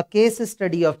was a case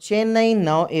study of Chennai.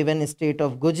 Now, even state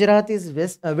of Gujarat is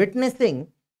witnessing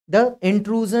the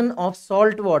intrusion of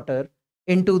salt water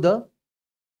into the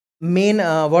main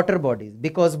water bodies,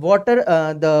 because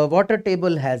the water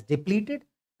table has depleted,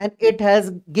 and it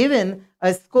has given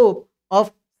a scope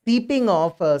of seeping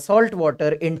of salt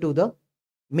water into the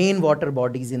main water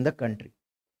bodies in the country.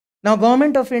 Now,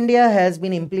 Government of India has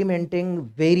been implementing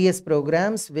various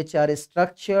programs which are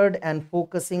structured and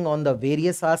focusing on the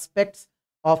various aspects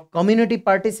of community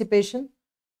participation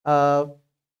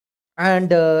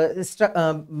and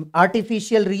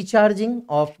artificial recharging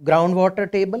of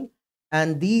groundwater table.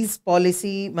 And these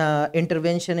policy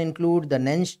intervention include the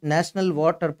National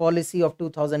Water Policy of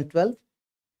 2012,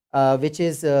 which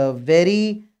is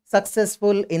very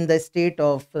successful in the state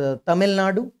of Tamil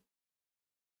Nadu.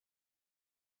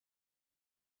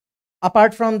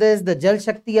 Apart from this, the Jal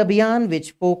Shakti Abhiyan,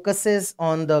 which focuses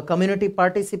on the community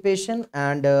participation,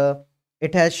 and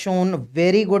it has shown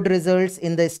very good results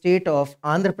in the state of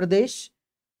Andhra Pradesh.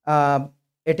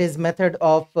 It is method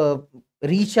of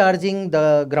recharging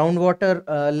the groundwater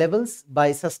levels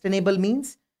by sustainable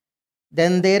means.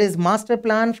 Then there is master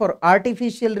plan for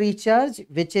artificial recharge,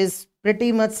 which is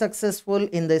pretty much successful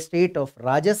in the state of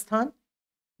Rajasthan.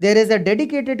 There is a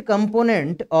dedicated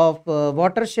component of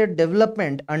watershed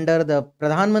development under the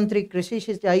Pradhan Mantri Krishi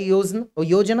Sinchai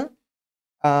Yojana,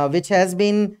 which has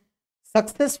been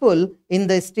successful in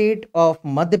the state of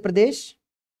Madhya Pradesh,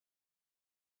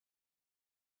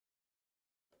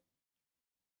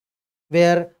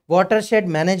 where watershed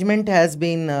management has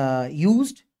been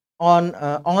used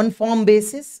on farm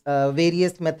basis.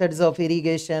 Various methods of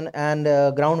irrigation and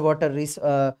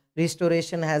groundwater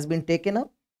restoration has been taken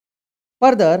up.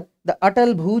 Further, the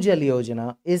Atal Bhujal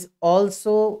Yojana is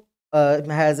also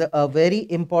has a very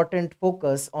important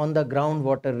focus on the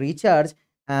groundwater recharge,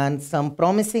 and some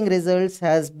promising results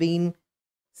has been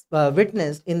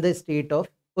witnessed in the state of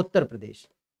Uttar Pradesh.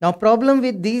 Now, problem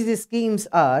with these schemes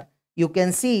are, you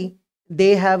can see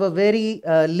they have a very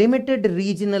limited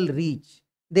regional reach.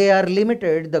 They are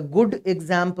limited. The good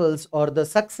examples or the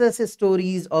success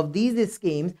stories of these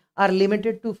schemes are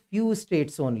limited to few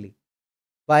states only,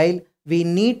 while we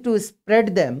need to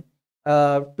spread them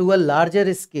to a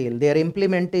larger scale. Their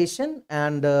implementation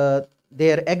and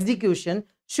their execution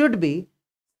should be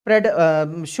spread,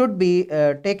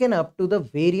 taken up to the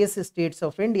various states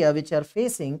of India which are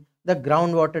facing the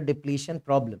groundwater depletion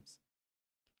problems.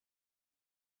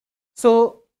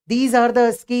 So these are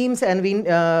the schemes, and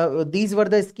these were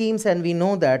the schemes, and we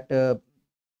know that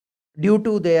due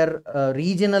to their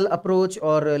regional approach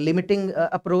or limiting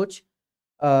approach,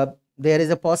 there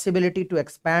is a possibility to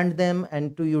expand them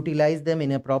and to utilize them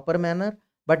in a proper manner,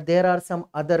 but there are some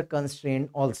other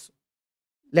constraints also.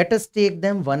 Let us take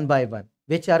them one by one,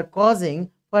 which are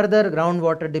causing further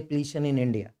groundwater depletion in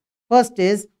India. First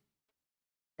is,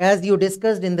 as you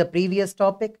discussed in the previous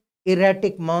topic,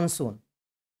 erratic monsoon,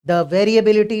 the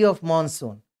variability of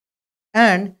monsoon,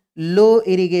 and low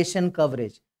irrigation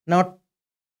coverage. Now,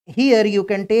 here you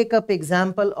can take up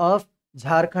example of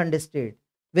Jharkhand state,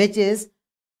 which is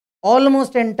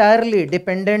almost entirely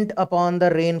dependent upon the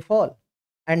rainfall,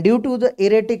 and due to the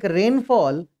erratic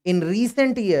rainfall in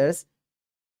recent years,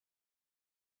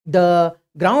 the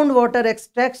groundwater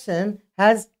extraction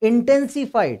has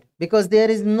intensified because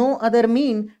there is no other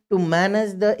mean to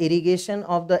manage the irrigation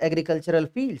of the agricultural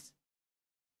fields.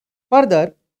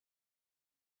 Further,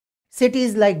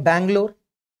 cities like Bangalore,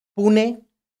 Pune,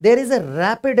 there is a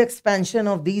rapid expansion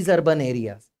of these urban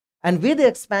areas, and with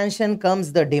expansion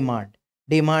comes the demand.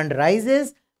 Demand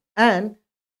rises, and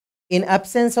in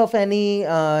absence of any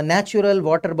natural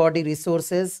water body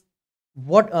resources,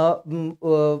 what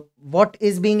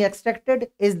is being extracted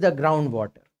is the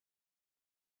groundwater.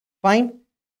 Fine.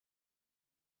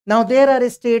 Now there are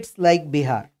states like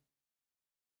Bihar,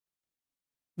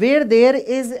 where there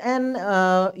is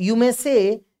an you may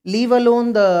say, leave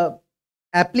alone the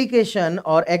application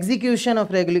or execution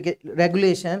of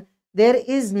regulation, there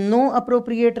is no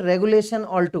appropriate regulation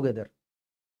altogether.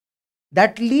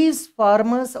 That leaves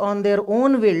farmers on their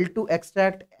own will to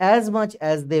extract as much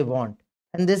as they want,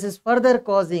 and this is further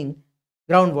causing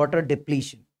groundwater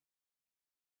depletion.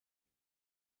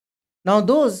 Now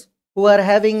those who are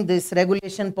having this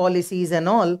regulation policies and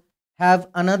all have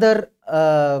another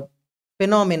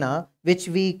phenomena, which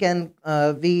we can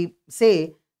we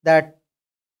say that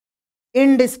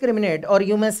indiscriminate, or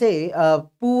you may say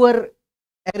poor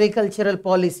agricultural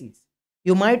policies.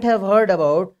 You might have heard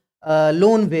about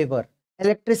loan waiver,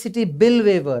 electricity bill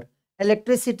waiver,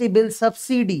 electricity bill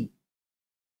subsidy.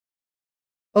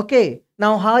 Okay,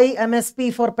 now high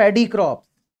MSP for paddy crops.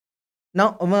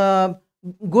 Now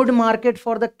good market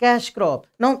for the cash crop.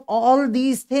 Now all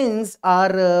these things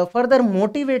are further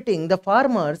motivating the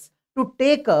farmers to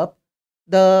take up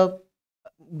the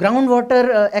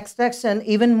groundwater extraction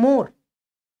even more,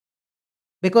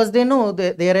 because they know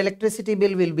that their electricity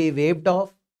bill will be waived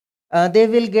off. They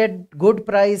will get good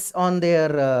price on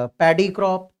their paddy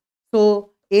crop.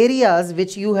 So areas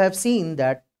which you have seen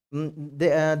that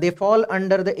they fall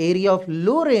under the area of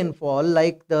low rainfall,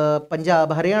 like the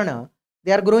Punjab, Haryana,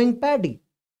 they are growing paddy.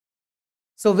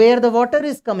 So where the water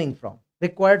is coming from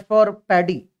required for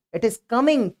paddy, it is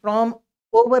coming from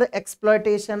over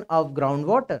exploitation of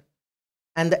groundwater,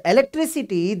 and the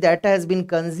electricity that has been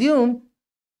consumed,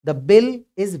 the bill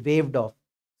is waived off.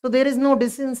 So there is no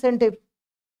disincentive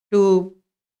to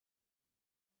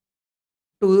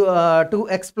to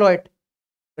exploit.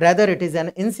 Rather, it is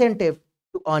an incentive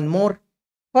to earn more.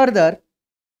 Further,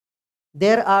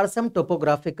 there are some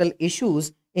topographical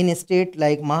issues in a state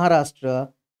like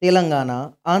Maharashtra,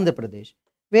 Telangana, Andhra Pradesh,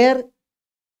 where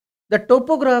the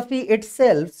topography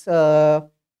itself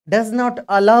does not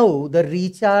allow the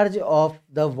recharge of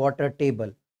the water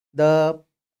table. The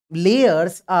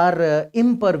layers are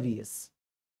impervious,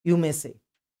 you may say.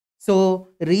 So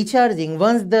recharging,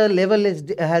 once the level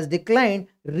has declined,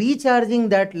 recharging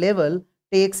that level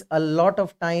takes a lot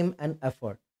of time and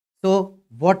effort. So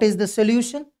what is the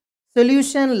solution?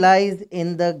 Solution lies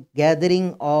in the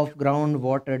gathering of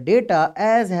groundwater data,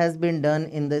 as has been done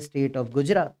in the state of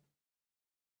Gujarat.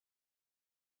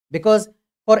 Because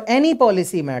for any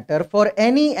policy matter, for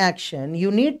any action,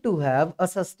 you need to have a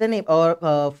sustainable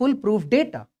or foolproof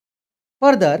data.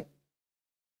 Further,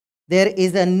 there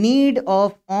is a need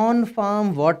of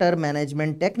on-farm water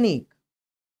management technique.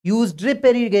 Use drip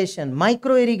irrigation,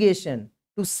 micro irrigation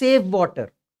to save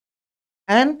water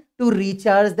and to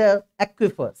recharge the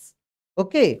aquifers.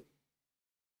 Okay.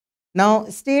 Now,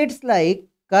 states like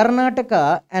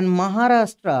Karnataka and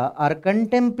Maharashtra are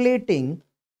contemplating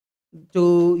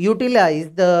to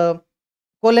utilize the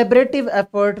collaborative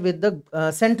effort with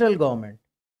the central government,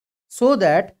 so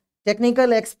that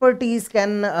technical expertise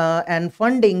can and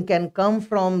funding can come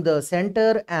from the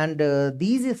center, and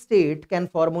these states can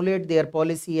formulate their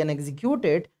policy and execute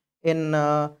it in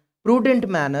a prudent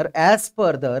manner as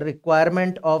per the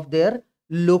requirement of their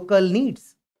local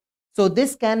needs. So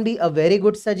this can be a very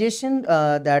good suggestion,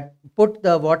 that put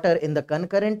the water in the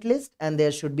concurrent list, and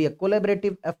there should be a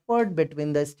collaborative effort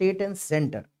between the state and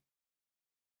center.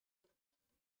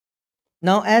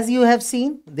 Now, as you have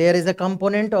seen, there is a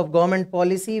component of government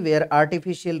policy where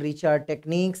artificial recharge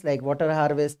techniques like water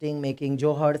harvesting, making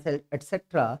johars,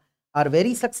 etc., are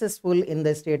very successful in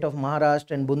the state of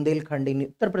Maharashtra and Bundelkhand in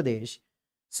Uttar Pradesh.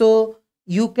 So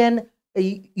you can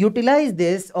utilize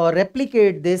this or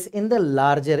replicate this in the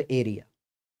larger area.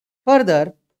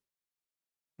 Further,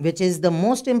 which is the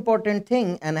most important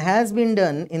thing and has been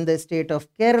done in the state of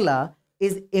Kerala,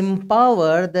 is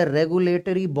empower the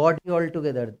regulatory body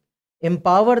altogether.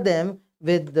 Empower them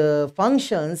with the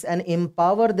functions and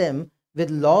empower them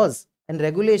with laws and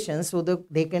regulations so that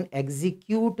they can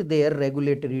execute their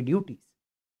regulatory duties.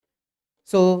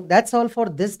 So that's all for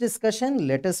this discussion.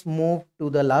 Let us move to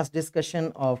the last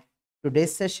discussion of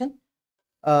today's session,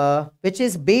 which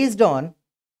is based on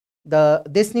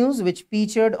this news which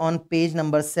featured on page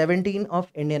number 17 of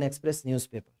Indian Express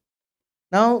newspaper.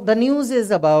 Now, the news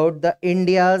is about the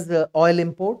India's oil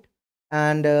import,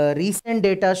 and recent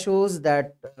data shows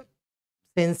that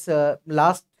since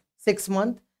last 6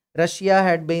 months, Russia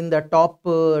had been the top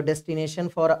destination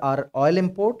for our oil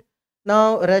import.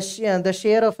 Now, the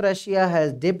share of Russia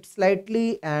has dipped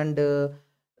slightly, and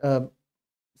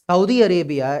Saudi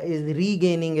Arabia is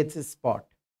regaining its spot,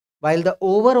 while the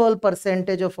overall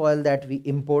percentage of oil that we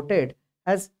imported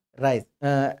has witnessed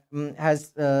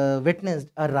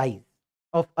a rise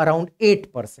of around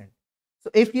 8%. So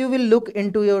if you will look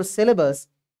into your syllabus,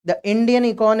 the Indian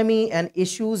economy and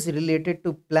issues related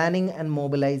to planning and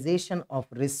mobilization of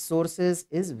resources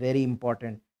is very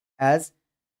important, as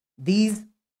these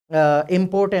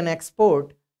import and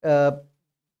export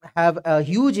have a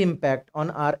huge impact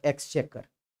on our exchequer.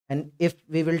 And if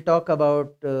we will talk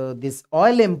about this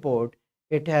oil import,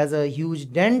 it has a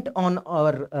huge dent on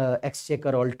our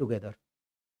exchequer altogether.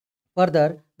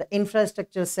 Further, the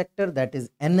infrastructure sector, that is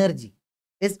energy,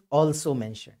 is also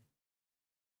mentioned.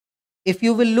 If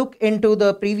you will look into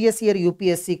the previous year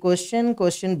UPSC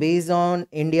question based on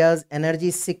India's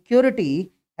energy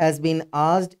security has been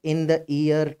asked in the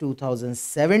year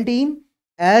 2017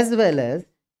 as well as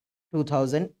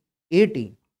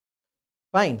 2018.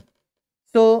 Fine.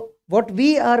 So what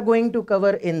we are going to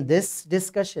cover in this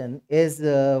discussion is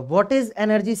what is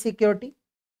energy security,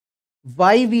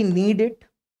 why we need it,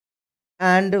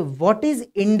 and what is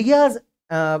India's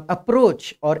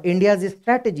approach or India's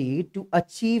strategy to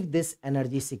achieve this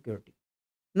energy security.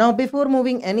 Now, before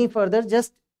moving any further,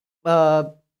 just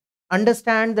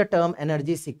understand the term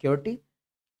energy security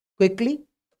quickly,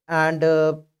 and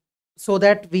so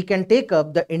that we can take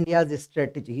up the India's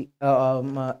strategy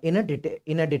in a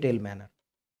detailed manner.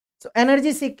 So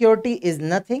energy security is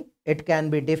nothing. It can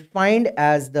be defined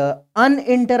as the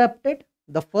uninterrupted,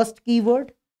 the first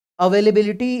keyword,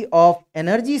 availability of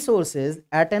energy sources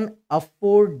at an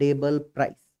affordable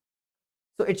price.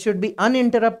 So it should be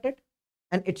uninterrupted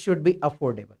and it should be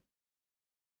affordable.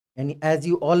 And as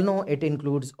you all know, it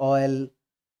includes oil,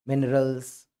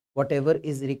 minerals, whatever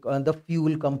is the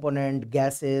fuel component,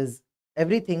 gases,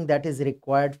 everything that is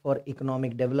required for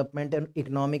economic development and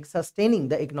economic sustaining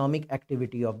the economic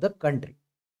activity of the country.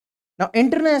 Now,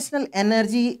 International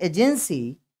Energy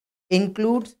Agency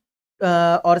includes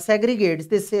or segregates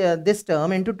this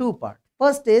term into two parts.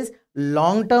 First is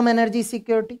long-term energy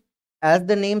security. As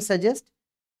the name suggests,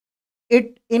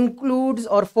 it includes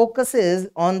or focuses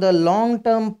on the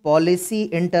long-term policy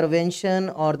intervention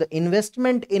or the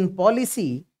investment in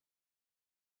policy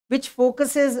which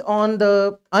focuses on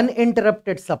the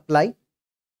uninterrupted supply,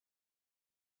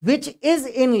 which is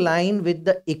in line with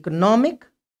the economic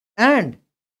and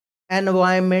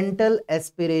environmental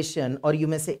aspiration, or you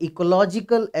may say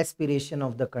ecological aspiration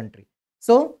of the country.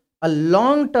 So a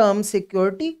long-term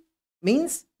security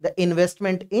means the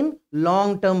investment in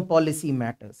long-term policy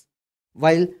matters,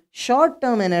 while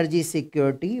short-term energy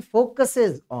security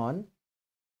focuses on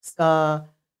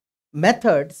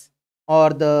methods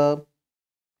or the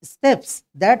steps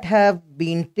that have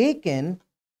been taken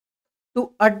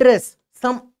to address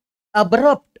some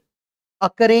abrupt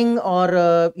occurring,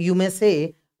 or you may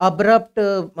say abrupt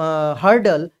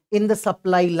hurdle in the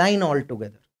supply line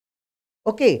altogether.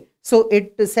 Okay, so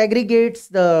it segregates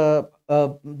the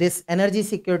this energy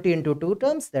security into two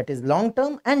terms, that is long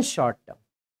term and short term.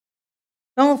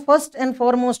 Now, first and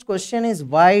foremost question is,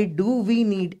 why do we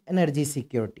need energy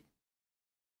security?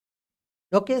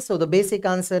 Okay, so the basic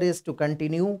answer is to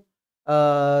continue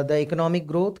the economic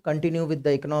growth, continue with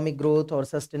the economic growth or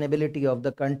sustainability of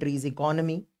the country's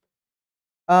economy.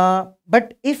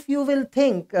 But if you will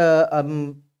think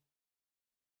in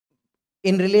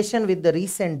relation with the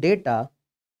recent data,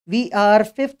 we are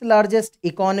fifth largest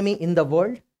economy in the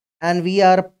world, and we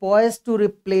are poised to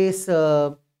replace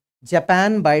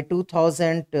Japan by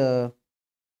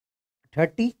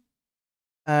 2030.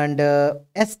 And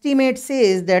estimate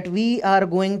says that we are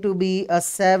going to be a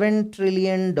 $7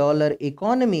 trillion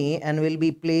economy and will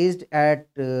be placed at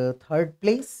third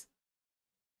place.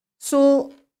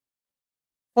 So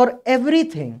for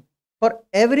everything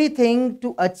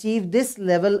to achieve this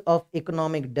level of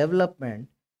economic development,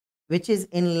 which is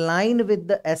in line with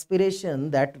the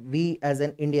aspiration that we as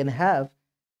an Indian have,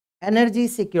 energy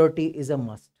security is a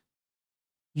must.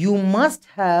 You must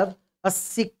have a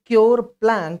secure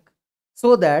plank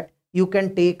so that you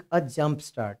can take a jump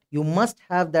start. You must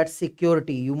have that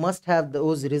security, you must have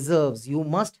those reserves, you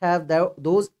must have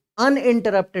those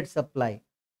uninterrupted supply.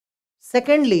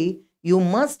 Secondly, you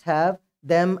must have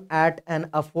them at an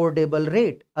affordable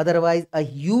rate. Otherwise, a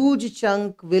huge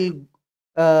chunk will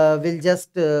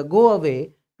just go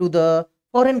away to the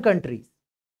foreign countries,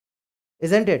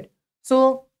 isn't it?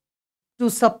 So, to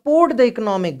support the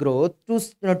economic growth,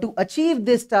 to achieve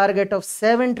this target of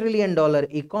 $7 trillion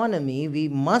economy, we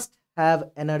must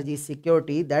have energy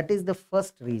security. That is the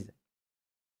first reason.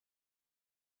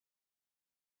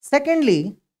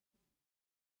 Secondly,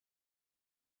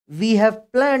 we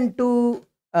have planned to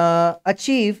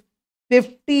achieve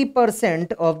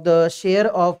 50% of the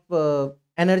share of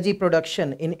energy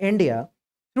production in India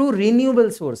through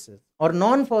renewable sources or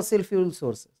non-fossil fuel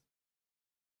sources.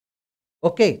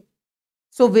 Okay,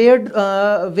 so where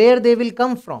they will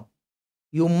come from?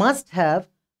 You must have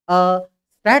a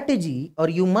strategy, or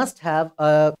you must have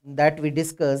that we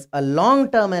discuss a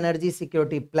long-term energy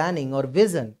security planning or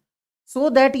vision, so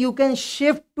that you can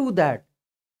shift to that.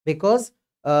 Because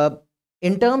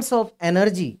in terms of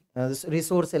energy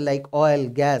resources like oil,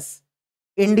 gas,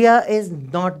 India is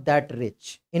not that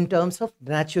rich in terms of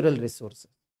natural resources,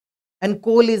 and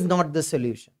coal is not the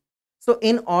solution. So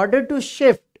in order to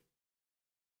shift,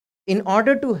 in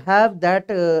order to have that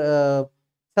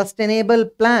sustainable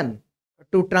plan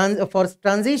for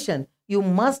transition, you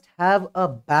must have a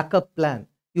backup plan.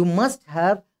 You must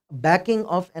have backing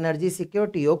of energy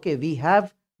security. Okay, we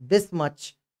have this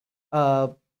much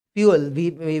fuel,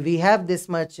 we have this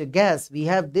much gas, we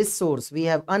have this source, we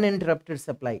have uninterrupted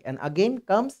supply. And again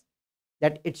comes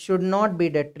that it should not be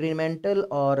detrimental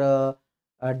or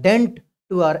a dent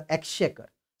to our exchequer.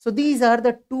 So these are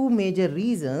the two major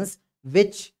reasons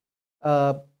which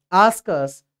ask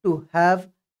us to have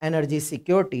energy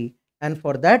security. And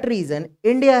for that reason,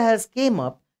 India has came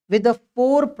up with a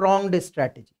four-pronged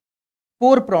strategy,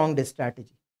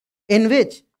 in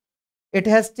which it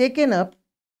has taken up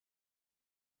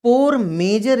four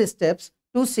major steps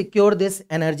to secure this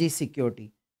energy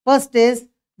security. First is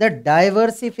the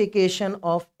diversification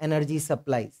of energy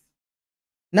supplies.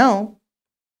 Now,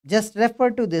 just refer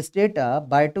to this data.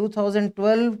 By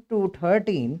 2012 to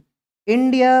 13,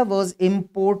 India was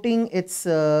importing its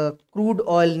crude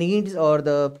oil needs, or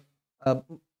the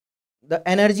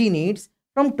energy needs,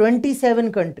 from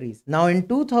 27 countries. Now in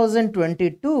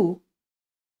 2022,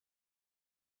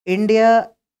 India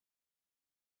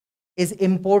is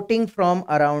importing from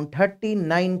around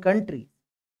 39 countries.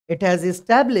 It has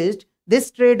established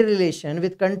this trade relation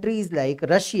with countries like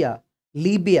Russia,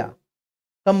 Libya,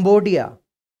 Cambodia,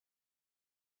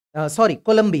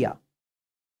 Colombia.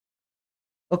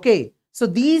 Okay, so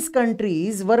these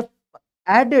countries were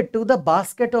added to the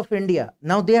basket of India.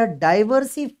 Now they are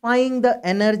diversifying the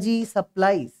energy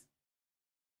supplies.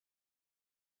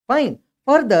 Fine.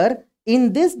 Further,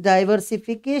 in this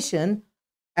diversification,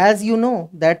 as you know,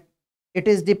 that it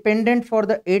is dependent for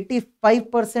the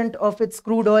 85% of its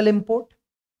crude oil import.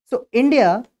 So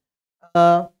India,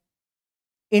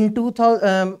 in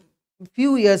 2000,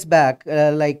 few years back,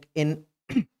 like in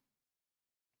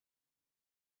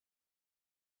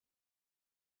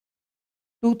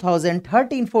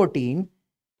 2013-14,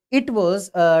 it was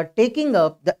taking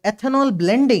up the ethanol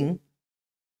blending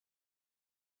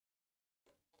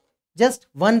just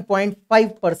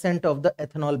 1.5% of the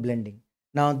ethanol blending.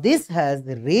 Now this has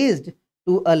raised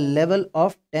to a level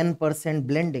of 10%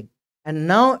 blending, and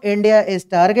now India is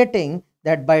targeting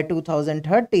that by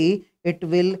 2030 it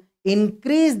will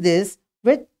increase this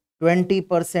with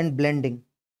 20% blending.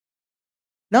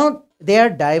 Now they are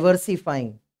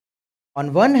diversifying.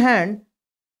 On one hand,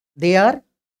 they are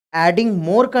adding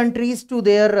more countries to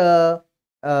their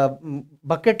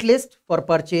bucket list for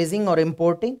purchasing or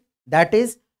importing. That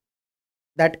is,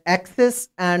 that access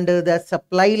and the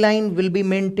supply line will be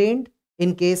maintained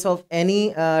in case of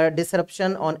any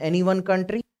disruption on any one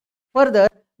country. Further,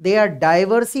 they are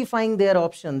diversifying their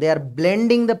option. They are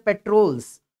blending the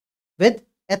petrols with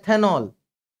ethanol.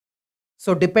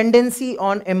 So dependency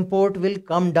on import will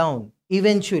come down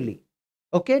eventually,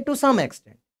 okay, to some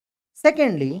extent.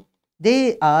 Secondly,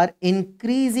 they are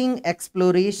increasing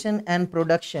exploration and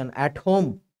production at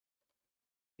home.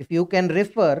 If you can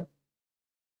refer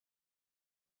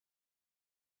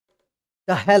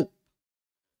the HELP,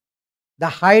 the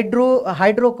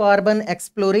hydrocarbon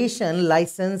exploration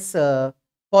license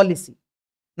policy.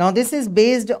 Now this is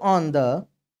based on the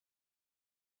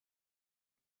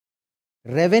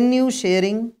revenue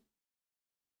sharing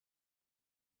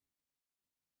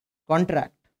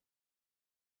contract,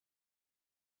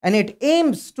 and it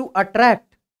aims to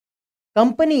attract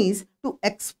companies to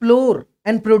explore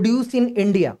and produce in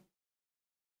India,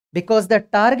 because the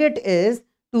target is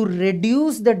to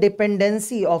reduce the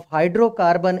dependency of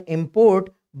hydrocarbon import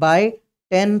by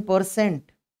 10%.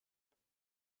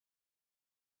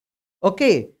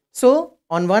 Okay, so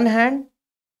on one hand,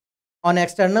 on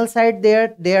external side they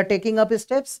are taking up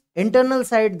steps, internal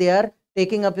side they are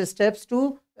taking up steps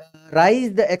to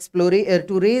raise the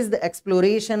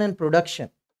exploration and production.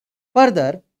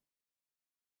 Further,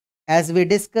 as we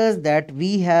discussed that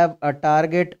we have a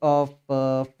target of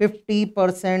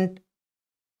 50%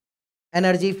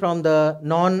 energy from the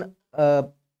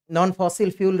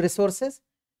non-fossil fuel resources.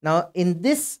 Now in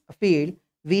this field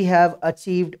we have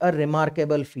achieved a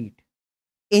remarkable feat.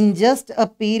 In just a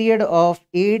period of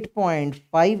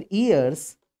 8.5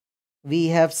 years, we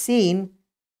have seen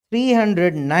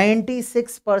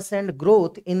 396%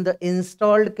 growth in the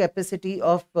installed capacity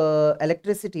of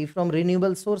electricity from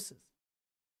renewable sources,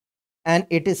 and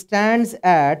it stands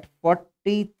at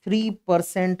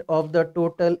 43% of the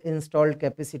total installed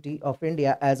capacity of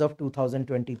India as of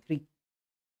 2023.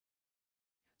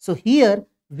 So here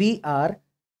we are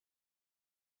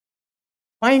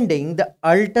finding the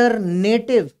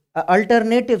alternative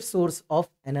source of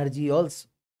energy also.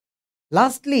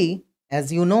 Lastly,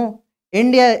 as you know,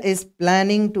 India is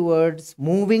planning towards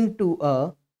moving to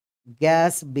a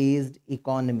gas-based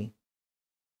economy,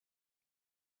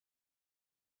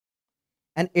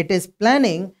 and it is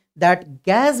planning that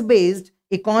gas-based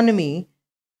economy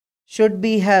should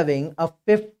be having a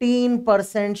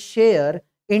 15% share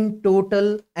in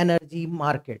total energy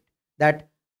market. That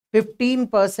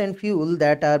 15% fuel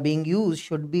that are being used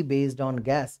should be based on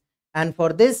gas, and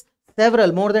for this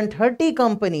more than 30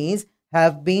 companies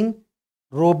have been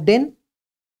roped in,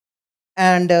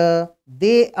 and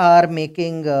they are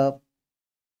making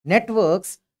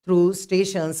networks through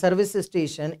service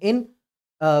station in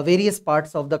various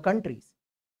parts of the countries.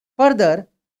 Further,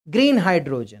 green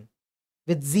hydrogen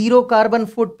with zero carbon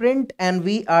footprint, and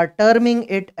we are terming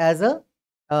it as a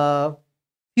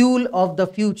fuel of the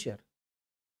future.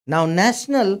 Now, through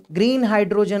National Green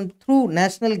Hydrogen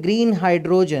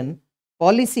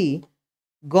Policy,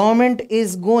 government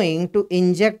is going to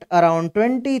inject around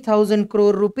 20,000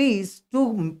 crore rupees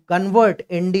to convert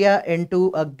India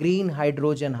into a green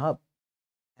hydrogen hub.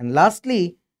 And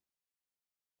lastly,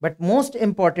 but most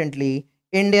importantly,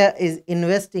 India is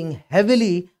investing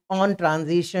heavily on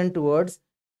transition towards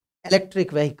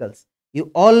electric vehicles.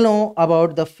 You all know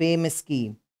about the FAME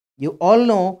scheme. You all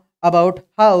know about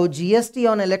how GST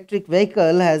on electric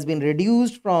vehicle has been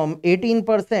reduced from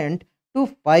 18%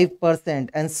 to 5%,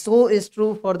 and so is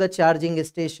true for the charging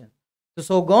station.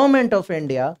 So government of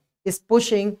India is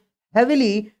pushing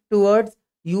heavily towards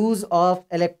use of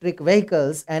electric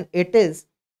vehicles, and it is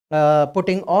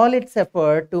putting all its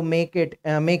effort to make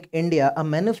India a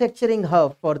manufacturing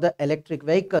hub for the electric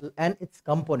vehicle and its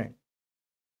component.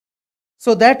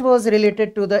 So that was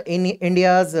related to the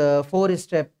India's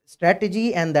four-step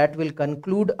strategy, and that will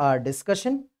conclude our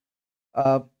discussion.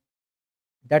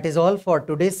 That is all for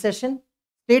today's session.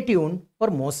 Stay tuned for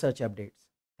more such updates.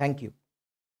 Thank you.